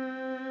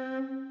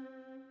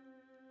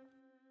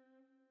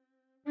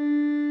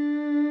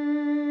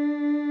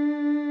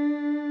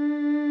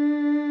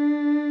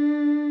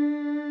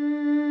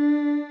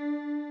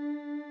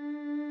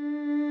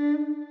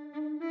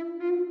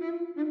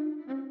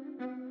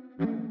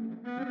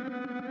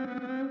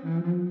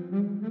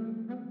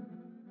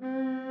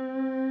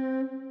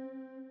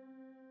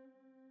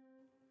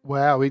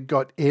 Wow, it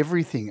got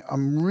everything.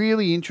 I'm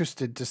really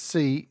interested to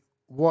see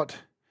what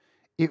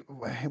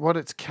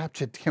it's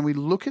captured. Can we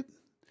look at?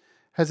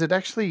 Has it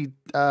actually?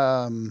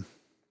 Can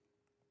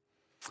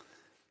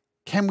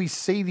we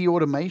see the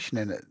automation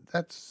in it?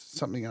 That's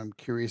something I'm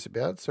curious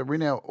about. So we're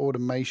in our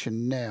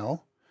automation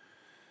now.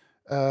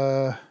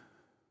 We're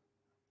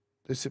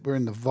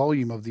in the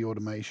volume of the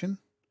automation.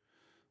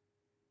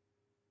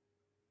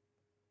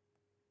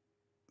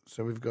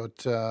 So we've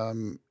got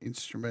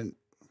instrument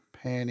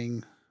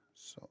panning.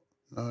 So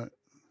no.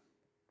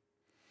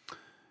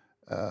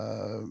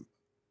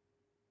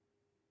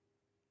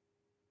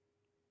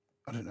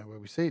 I don't know where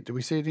we see it. Do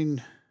we see it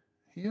in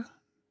here?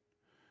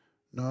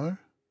 No.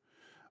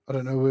 I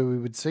don't know where we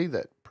would see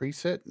that.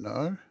 Preset?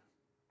 No.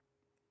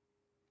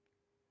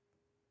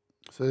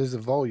 So there's the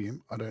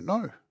volume. I don't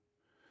know.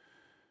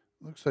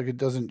 Looks like it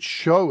doesn't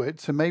show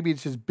it. So maybe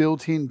it's just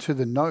built into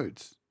the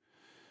notes.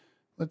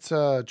 Let's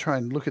try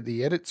and look at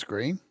the edit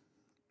screen.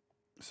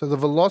 So the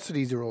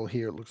velocities are all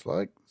here, it looks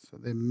like. So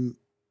then,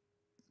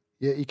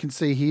 yeah, you can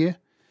see here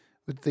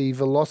with the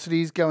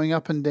velocities going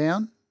up and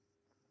down.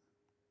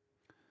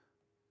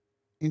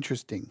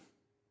 Interesting.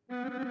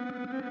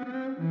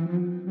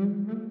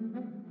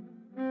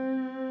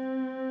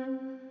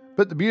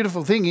 But the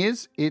beautiful thing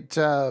is it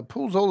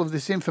pulls all of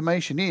this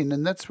information in,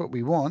 and that's what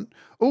we want.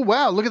 Oh,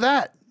 wow, look at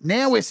that.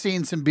 Now we're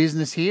seeing some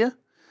business here.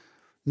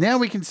 Now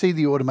we can see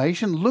the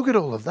automation. Look at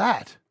all of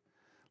that.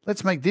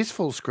 Let's make this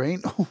full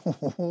screen.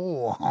 Look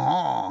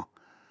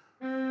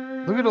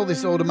at all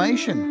this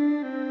automation.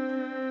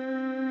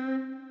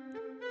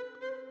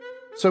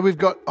 So we've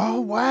got,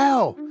 oh,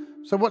 wow.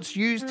 So what's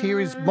used here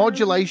is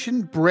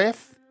modulation,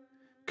 breath,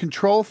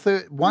 control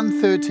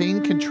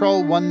 113,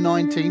 control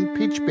 119,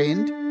 pitch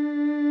bend.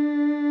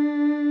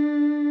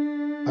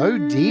 Oh,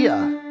 dear.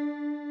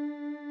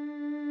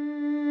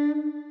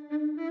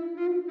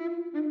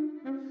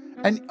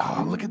 And,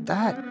 oh, look at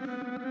that.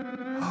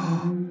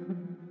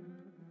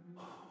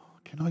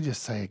 Can I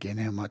just say again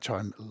how much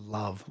I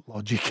love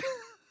Logic?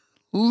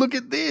 Look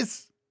at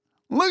this.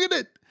 Look at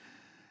it.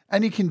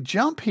 And you can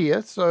jump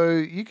here. So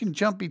you can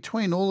jump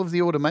between all of the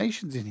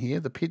automations in here,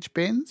 the pitch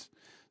bends.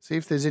 See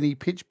if there's any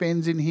pitch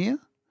bends in here.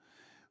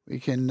 We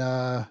can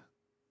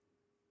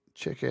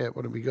check out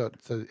what have we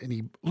got. So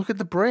look at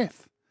the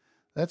breath.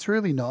 That's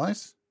really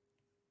nice.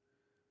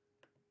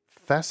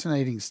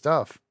 Fascinating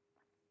stuff.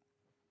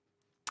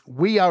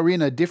 We are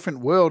in a different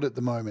world at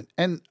the moment.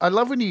 And I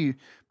love when you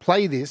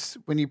play this,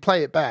 when you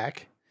play it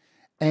back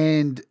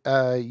and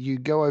you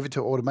go over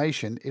to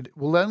automation, it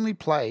will only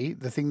play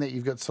the thing that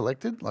you've got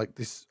selected, like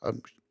this.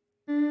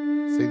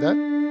 See that?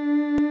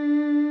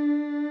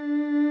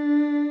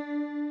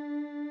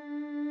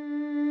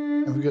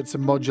 And we've got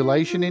some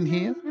modulation in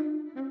here.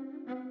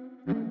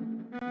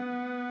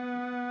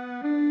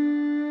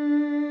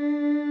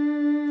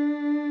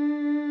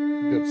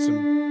 We've got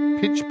some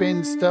pitch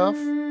bend stuff.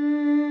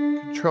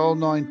 Control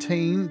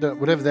 19,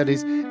 whatever that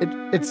is.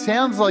 It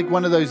sounds like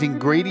one of those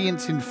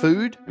ingredients in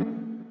food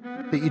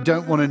that you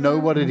don't want to know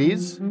what it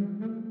is.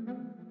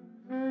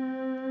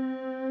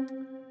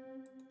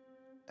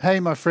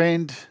 Hey, my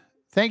friend.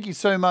 Thank you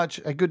so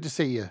much. Good to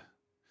see you.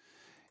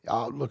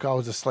 Oh, look, I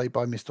was asleep.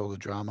 I missed all the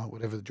drama,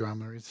 whatever the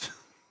drama is.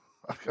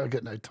 I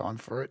got no time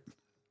for it.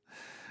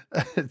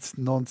 It's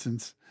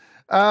nonsense.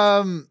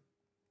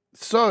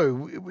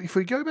 So if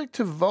we go back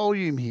to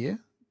volume here,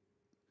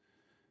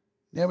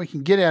 now we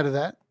can get out of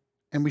that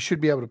and we should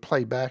be able to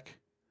play back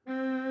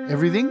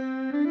everything.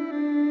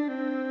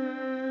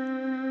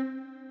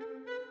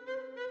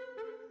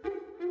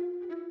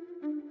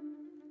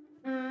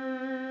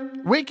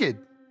 Wicked.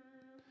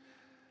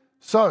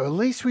 So at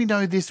least we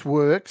know this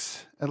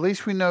works. At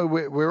least we know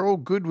we're all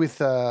good with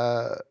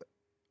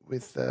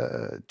GeoShred.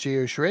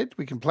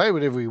 We can play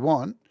whatever we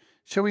want.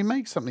 Shall we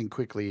make something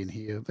quickly in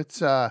here?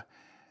 Let's add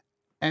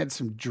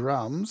some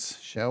drums,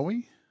 shall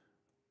we?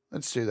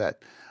 Let's do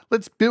that.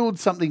 Let's build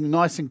something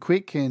nice and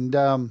quick, and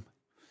I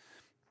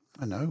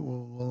know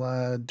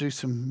we'll do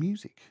some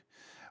music.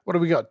 What do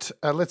we got?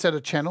 Let's add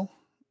a channel,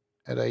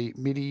 add a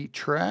MIDI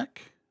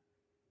track.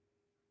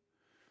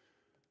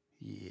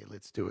 Yeah,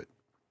 let's do it.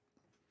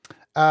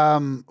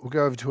 We'll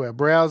go over to our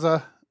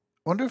browser.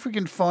 I wonder if we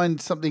can find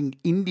something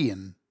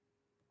Indian.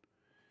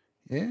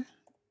 Yeah,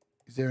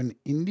 is there an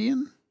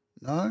Indian?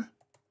 No,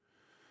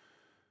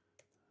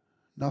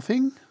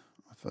 nothing.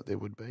 I thought there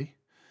would be.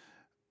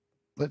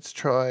 Let's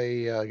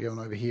try going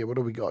over here. What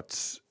do we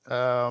got?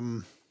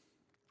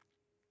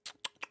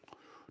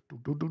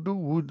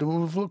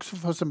 We've looked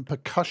for some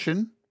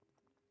percussion.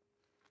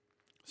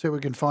 See if we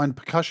can find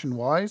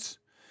percussion-wise.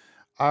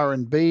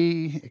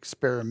 R&B,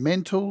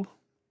 experimental.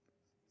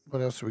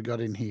 What else have we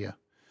got in here?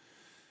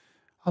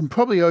 I'm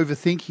probably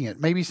overthinking it.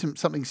 Maybe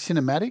something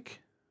cinematic.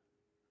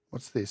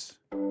 What's this?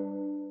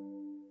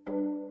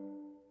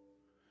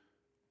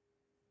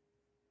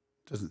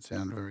 Doesn't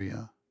sound very...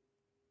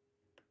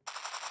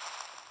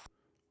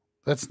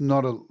 That's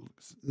not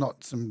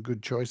some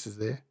good choices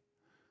there.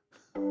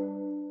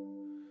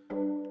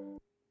 All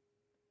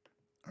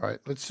right,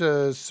 let's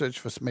search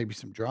for maybe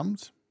some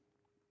drums.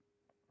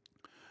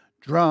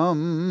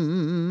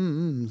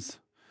 Drums.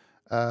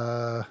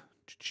 What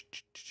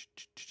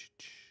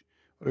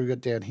do we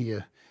got down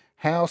here?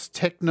 House,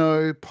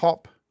 techno,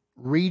 pop,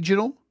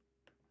 regional.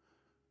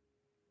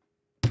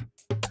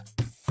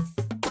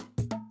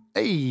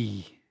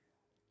 Hey.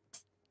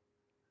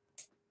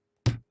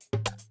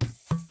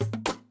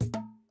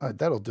 All right,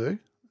 that'll do.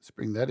 Let's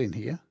bring that in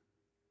here.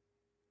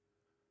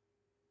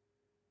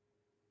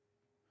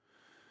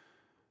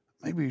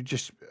 Maybe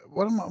just,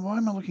 why am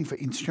I looking for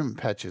instrument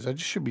patches? I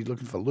just should be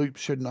looking for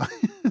loops, shouldn't I?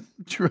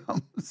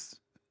 Drums.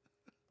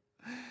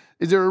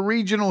 Is there a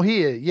regional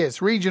here?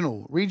 Yes,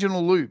 regional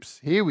loops.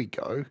 Here we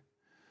go.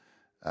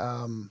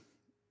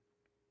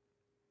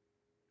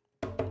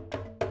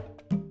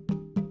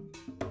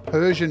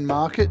 Persian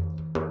market.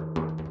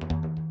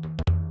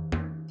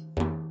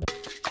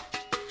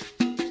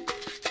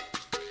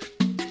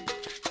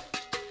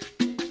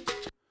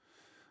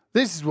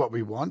 This is what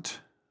we want.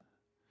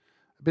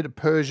 A bit of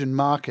Persian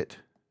market.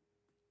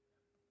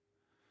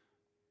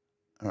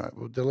 All right,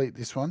 we'll delete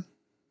this one.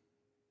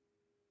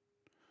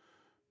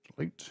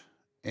 Delete.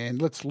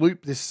 And let's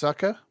loop this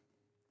sucker.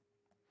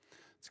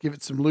 Let's give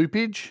it some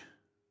loopage.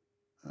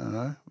 I don't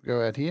know. We'll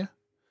go out here.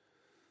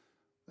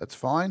 That's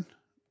fine.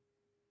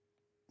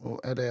 We'll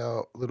add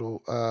our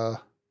little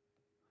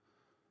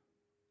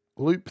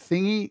loop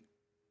thingy.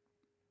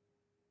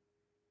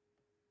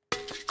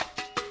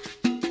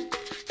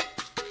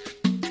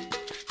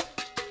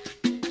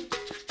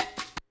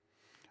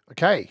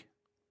 Okay,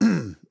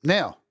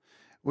 now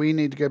we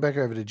need to go back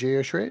over to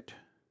GeoShred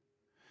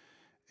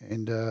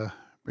and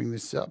bring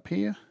this up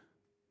here.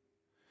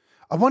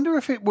 I wonder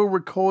if it will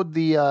record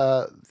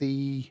the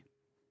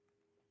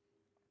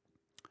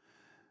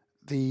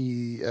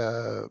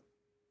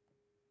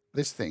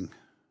this thing,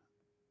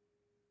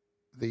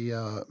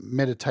 the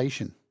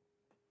meditation,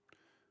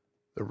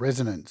 the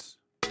resonance.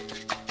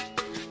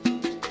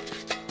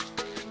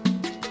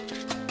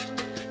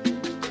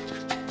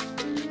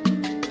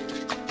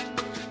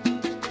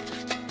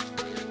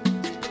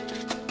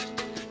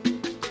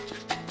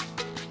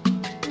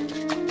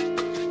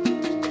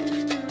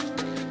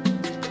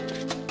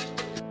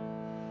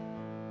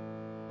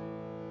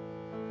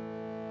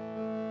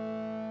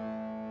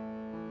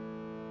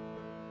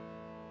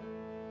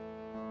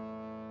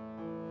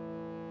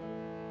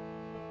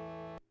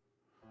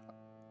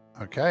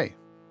 Okay,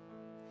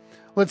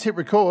 let's hit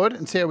record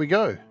and see how we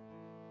go.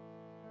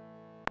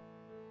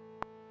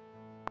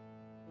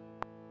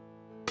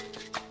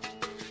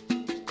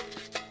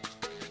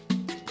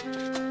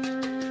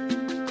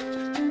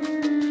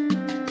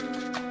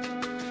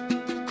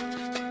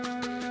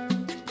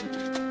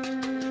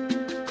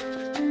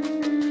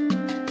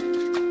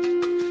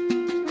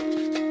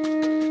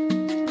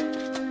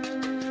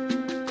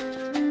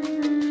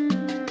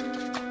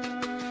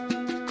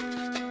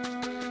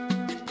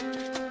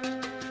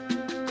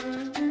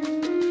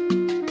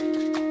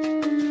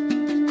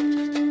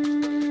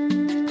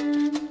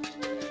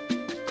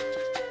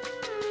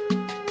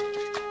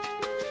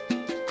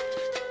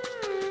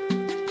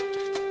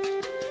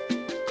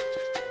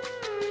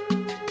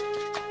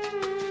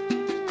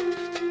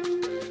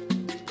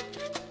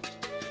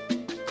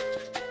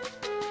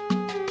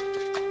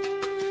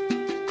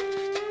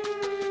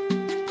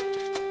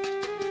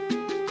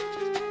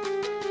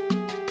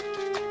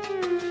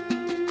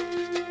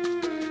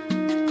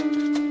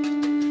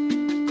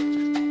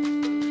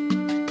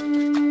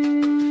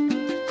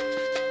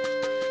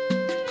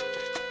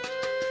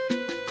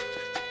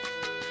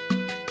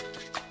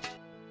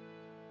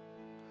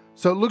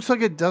 So it looks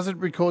like it doesn't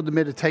record the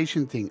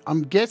meditation thing.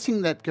 I'm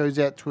guessing that goes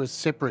out to a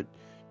separate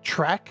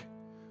track.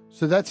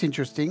 So that's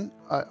interesting.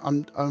 I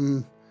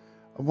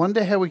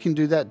wonder how we can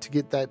do that to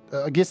get that.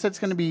 I guess that's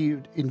going to be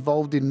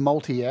involved in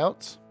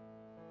multi-outs.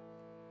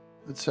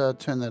 Let's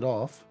turn that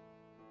off.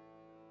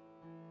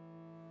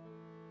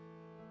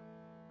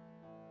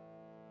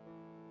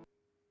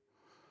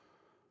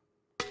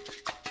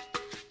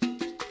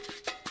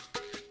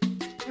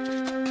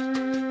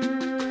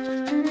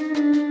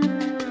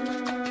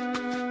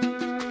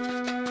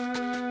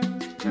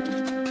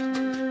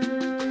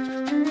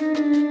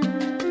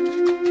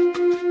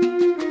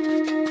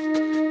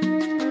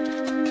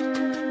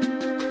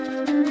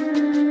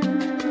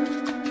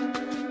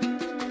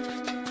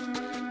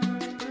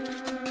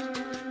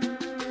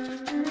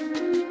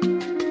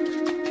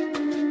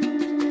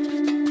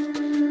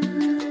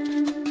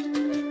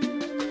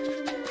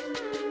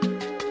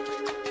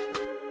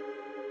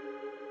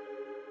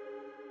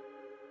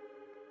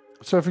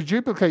 So if we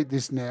duplicate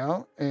this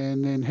now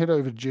and then head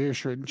over to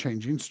GeoShred and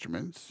change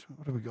instruments,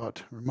 what have we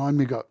got? Remind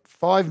me, got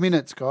 5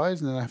 minutes, guys,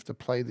 and then I have to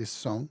play this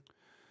song.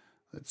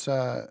 Let's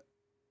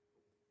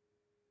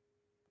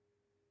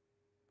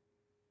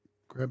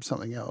grab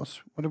something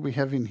else. What do we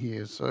have in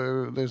here?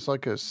 So there's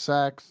like a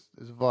sax,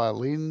 there's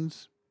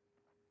violins.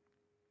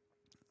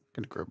 I'm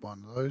going to grab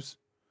one of those.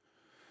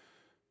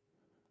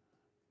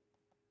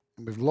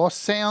 And we've lost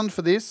sound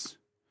for this.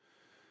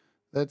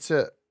 That's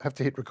have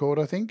to hit record,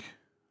 I think.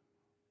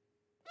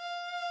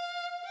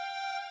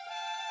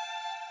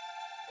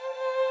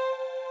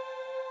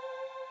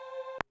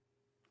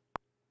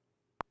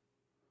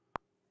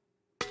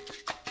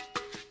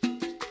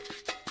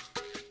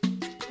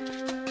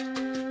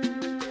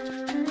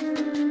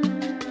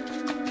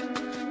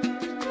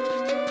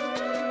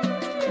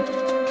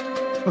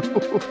 We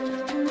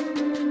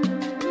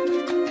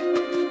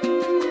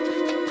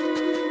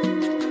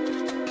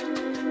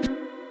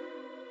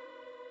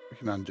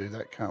can undo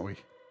that, can't we?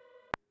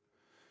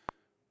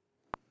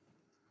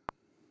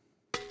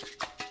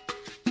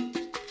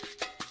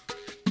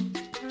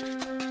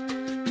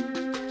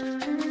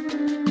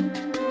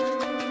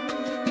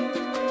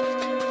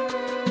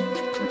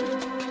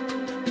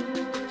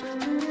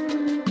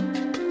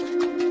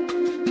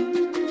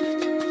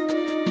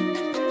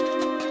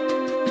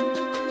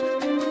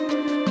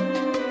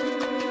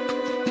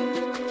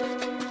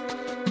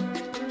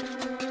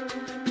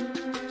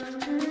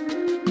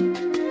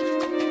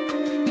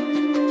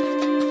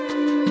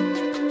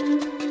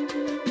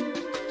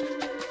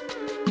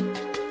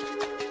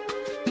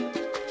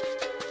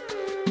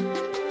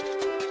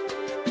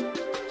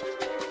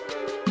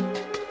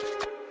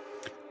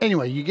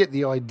 Anyway, you get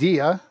the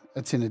idea.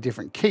 It's in a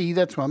different key.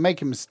 That's why I'm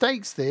making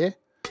mistakes there.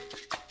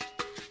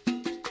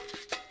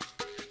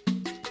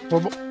 Well,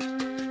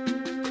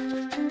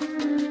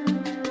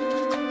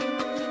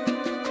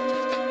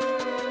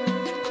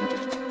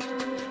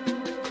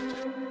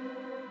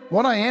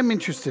 what I am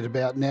interested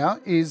about now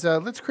is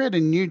let's create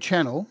a new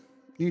channel,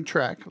 new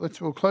track.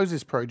 We'll close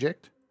this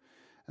project.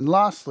 And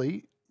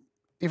lastly,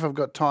 if I've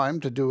got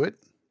time to do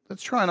it,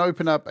 let's try and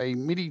open up a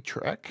MIDI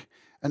track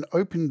and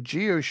open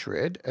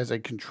GeoShred as a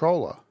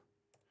controller.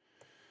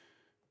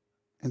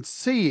 and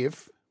see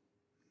if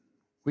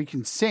we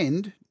can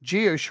send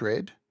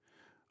GeoShred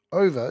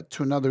over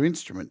to another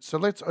instrument. So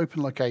let's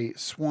open like a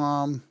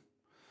swam,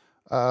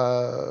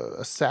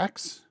 a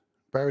sax,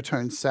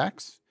 baritone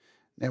sax.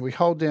 Now we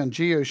hold down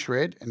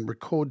GeoShred and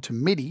record to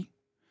MIDI.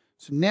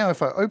 So now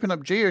if I open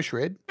up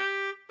GeoShred,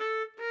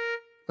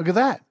 look at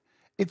that.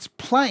 It's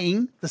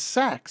playing the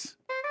sax.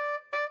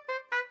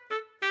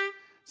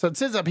 So it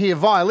says up here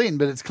violin,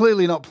 but it's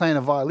clearly not playing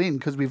a violin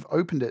because we've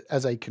opened it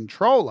as a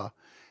controller.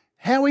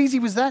 How easy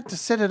was that to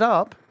set it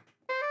up?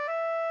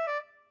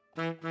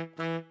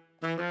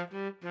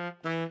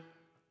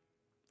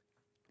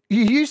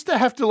 You used to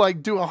have to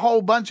like do a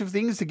whole bunch of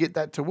things to get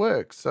that to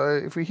work. So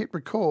if we hit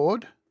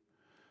record,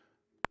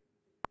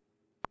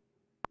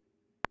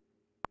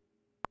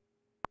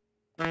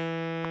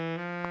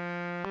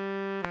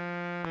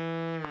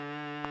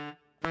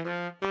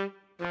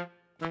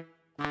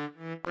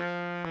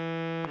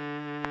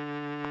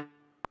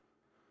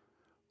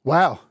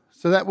 wow.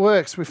 So that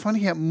works. We're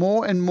finding out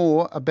more and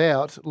more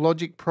about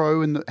Logic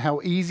Pro and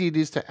how easy it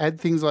is to add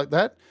things like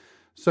that.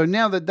 So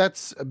now that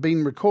that's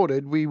been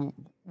recorded, we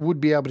would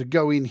be able to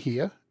go in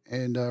here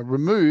and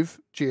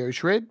remove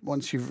GeoShred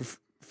once you've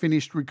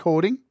finished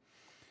recording.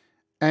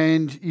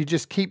 And you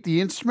just keep the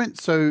instrument.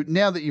 So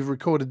now that you've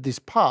recorded this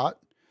part,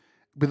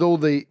 with all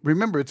the,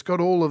 remember, it's got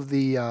all of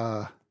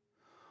the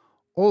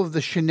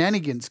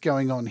shenanigans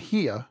going on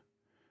here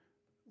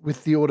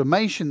with the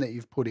automation that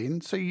you've put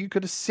in. So you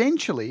could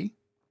essentially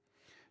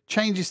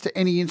change this to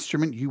any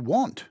instrument you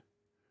want.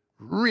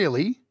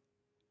 Really,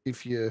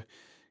 if you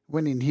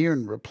went in here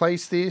and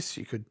replaced this,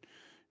 you could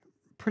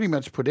pretty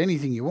much put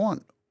anything you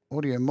want.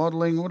 Audio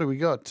modeling, what do we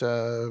got?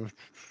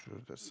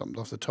 Something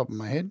off the top of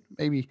my head.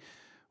 Maybe,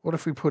 what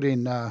if we put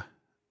in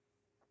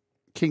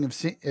King of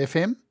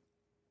FM?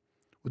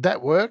 Would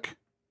that work?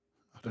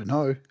 I don't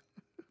know.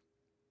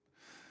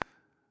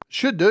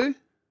 Should do.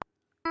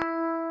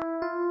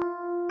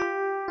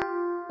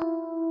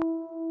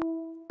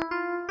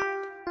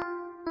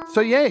 So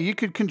yeah, you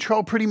could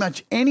control pretty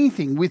much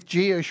anything with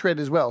GeoShred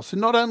as well. So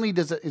not only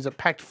is it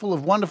packed full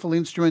of wonderful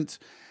instruments,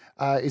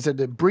 is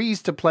it a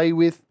breeze to play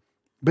with,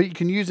 but you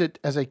can use it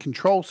as a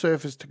control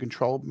surface to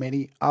control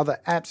many other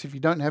apps. If you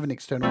don't have an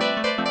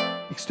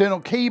external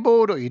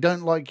keyboard, or you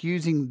don't like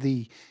using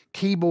the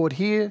keyboard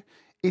here,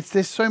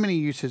 there's so many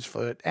uses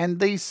for it. And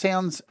these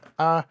sounds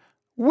are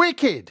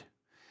wicked.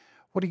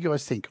 What do you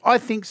guys think? I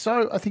think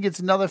so. I think it's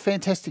another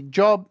fantastic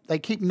job. They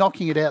keep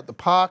knocking it out the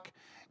park.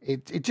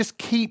 It just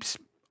keeps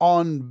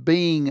on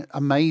being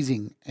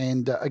amazing.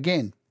 And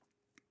again,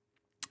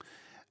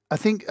 I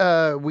think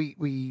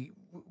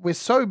we're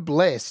so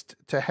blessed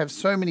to have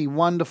so many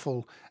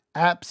wonderful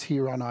apps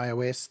here on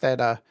iOS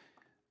that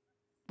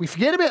we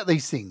forget about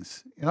these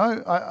things. You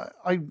know,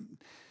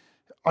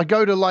 I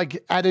go to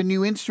like add a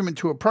new instrument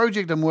to a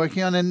project I'm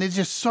working on, and there's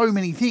just so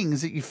many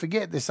things that you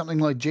forget. There's something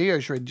like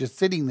GeoShred just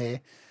sitting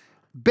there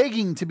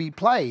begging to be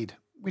played,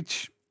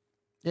 which,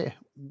 yeah,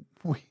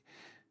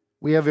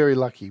 we are very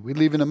lucky. We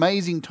live in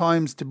amazing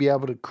times to be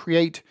able to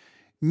create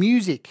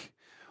music.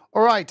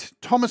 All right,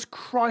 Thomas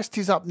Christ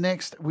is up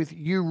next with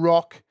You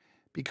Rock,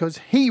 because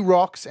he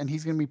rocks, and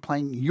he's going to be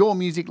playing your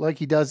music like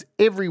he does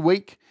every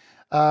week.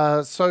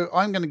 So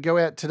I'm going to go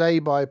out today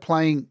by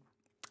playing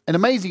an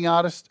amazing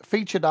artist,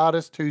 featured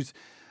artist, who's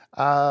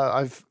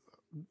I've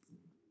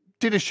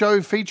did a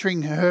show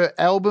featuring her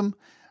album.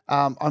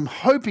 I'm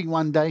hoping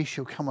one day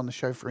she'll come on the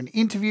show for an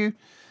interview.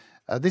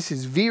 This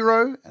is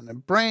Vero and a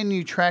brand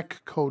new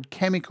track called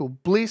Chemical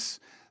Bliss.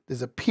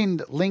 There's a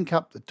pinned link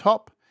up the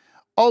top.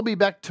 I'll be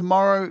back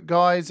tomorrow,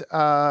 guys,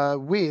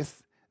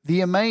 with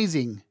the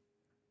amazing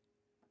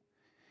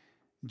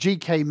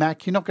GK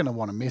Mac. You're not going to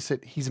want to miss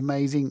it. He's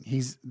amazing.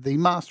 He's the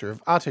master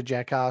of utter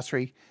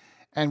jackassery,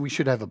 and we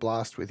should have a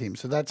blast with him.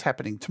 So that's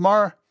happening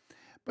tomorrow.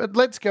 But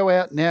let's go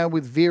out now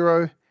with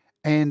Vero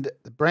and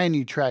the brand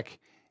new track,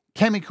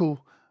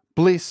 Chemical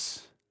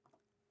Bliss.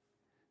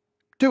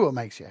 Do what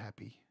makes you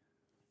happy.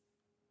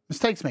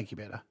 Mistakes make you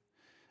better.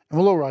 And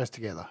we'll all rise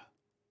together.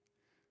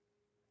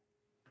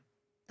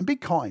 And be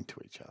kind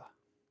to each other.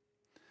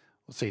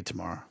 We'll see you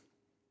tomorrow.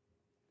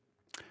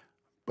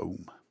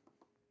 Boom.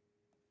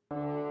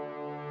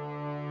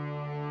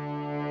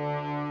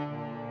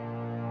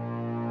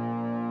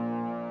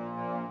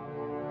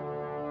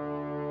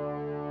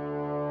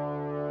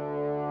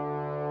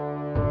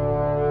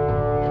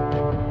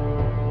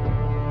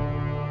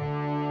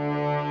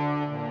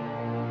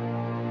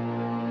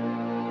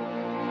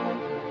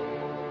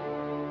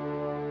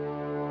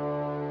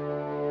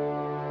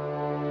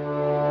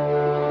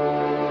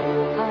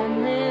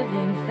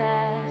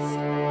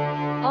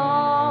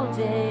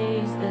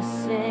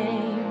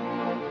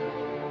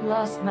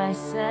 Lost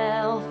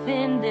myself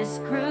in this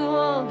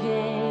cruel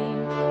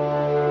game,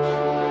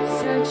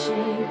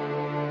 searching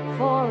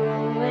for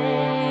a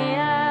way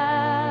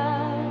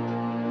out.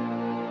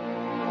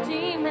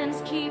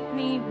 Demons keep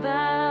me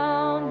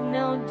bound,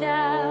 no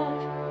doubt.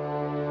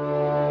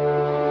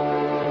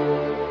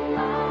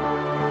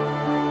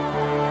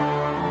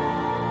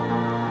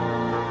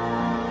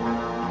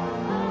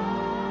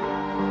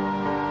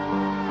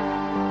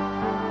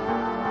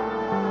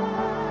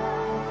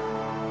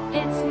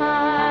 It's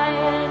my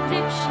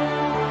addiction.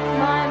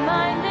 My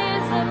mind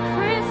is a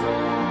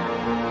prison.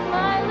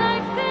 My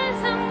life is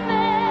a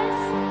mess.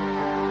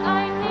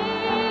 I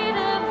need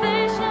a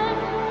vision.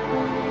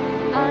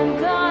 I'm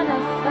gonna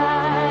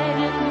fight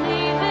and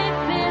leave it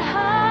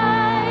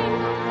behind.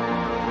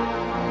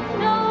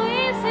 No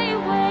easy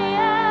way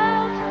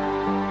out,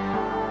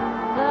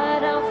 but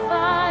I'll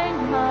find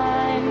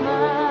my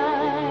mind.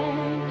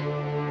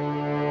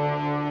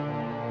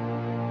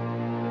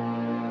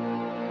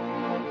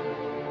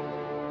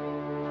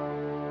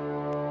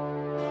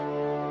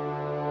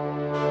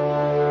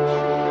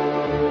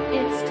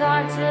 It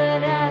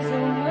started as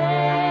a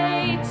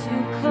way to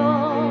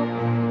cope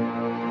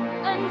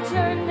and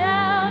turned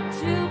out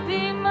to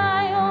be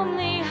my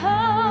only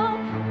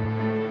hope.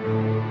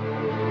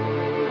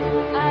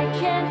 I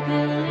can't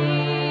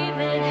believe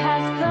it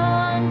has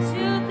gone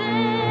to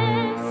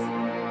this.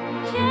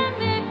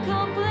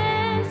 Chemical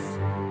bliss,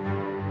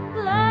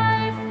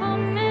 life a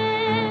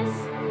miss.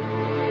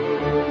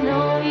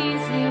 No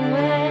easy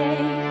way,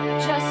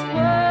 just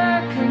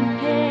work and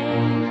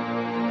gain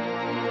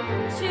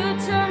to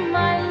turn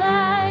my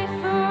life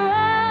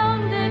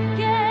around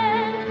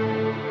again.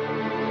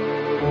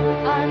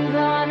 I'm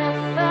gonna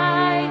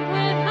fight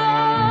with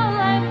all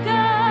I've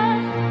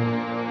got.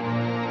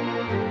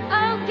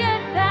 I'll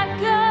get back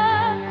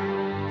up,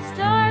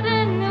 start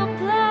a new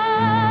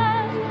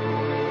plot.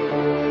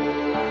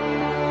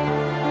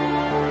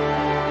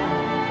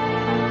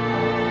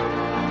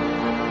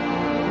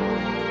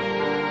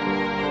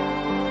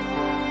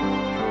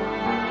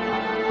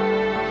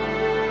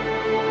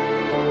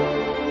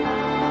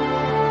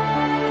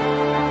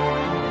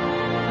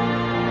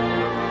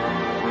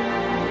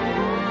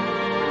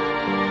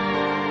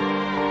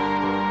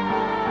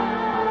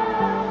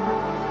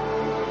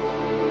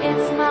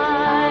 It's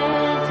my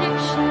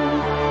addiction.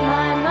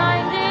 My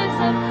mind is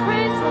a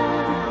prison.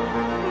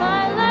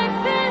 My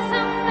life is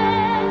a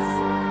mess.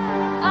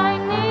 I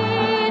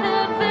need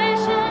a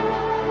vision.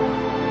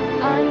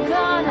 I'm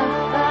gonna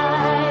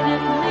fight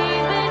and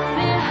leave it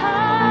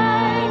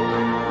behind.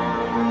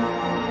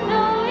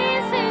 No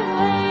easy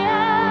way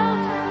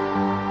out,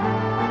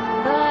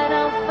 but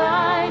I'll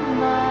find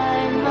my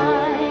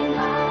mind.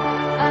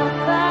 I'll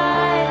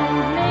fight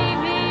and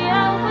maybe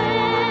I'll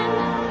win.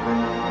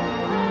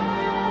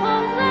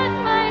 Won't let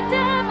my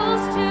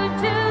devils to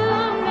do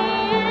me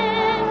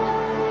in.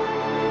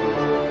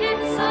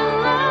 It's a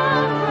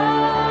long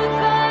road,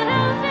 but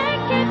I'll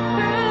make it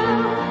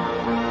through.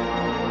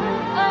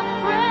 A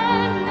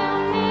brand new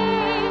me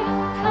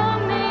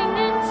coming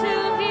into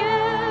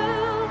view.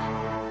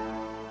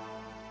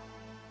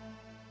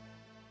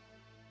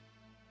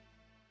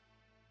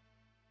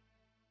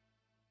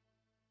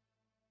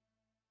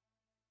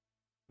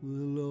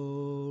 We'll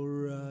all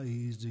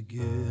rise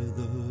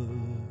together,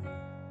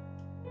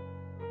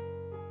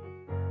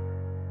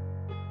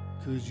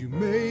 'cause you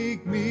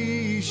make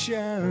me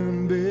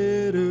shine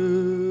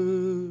better.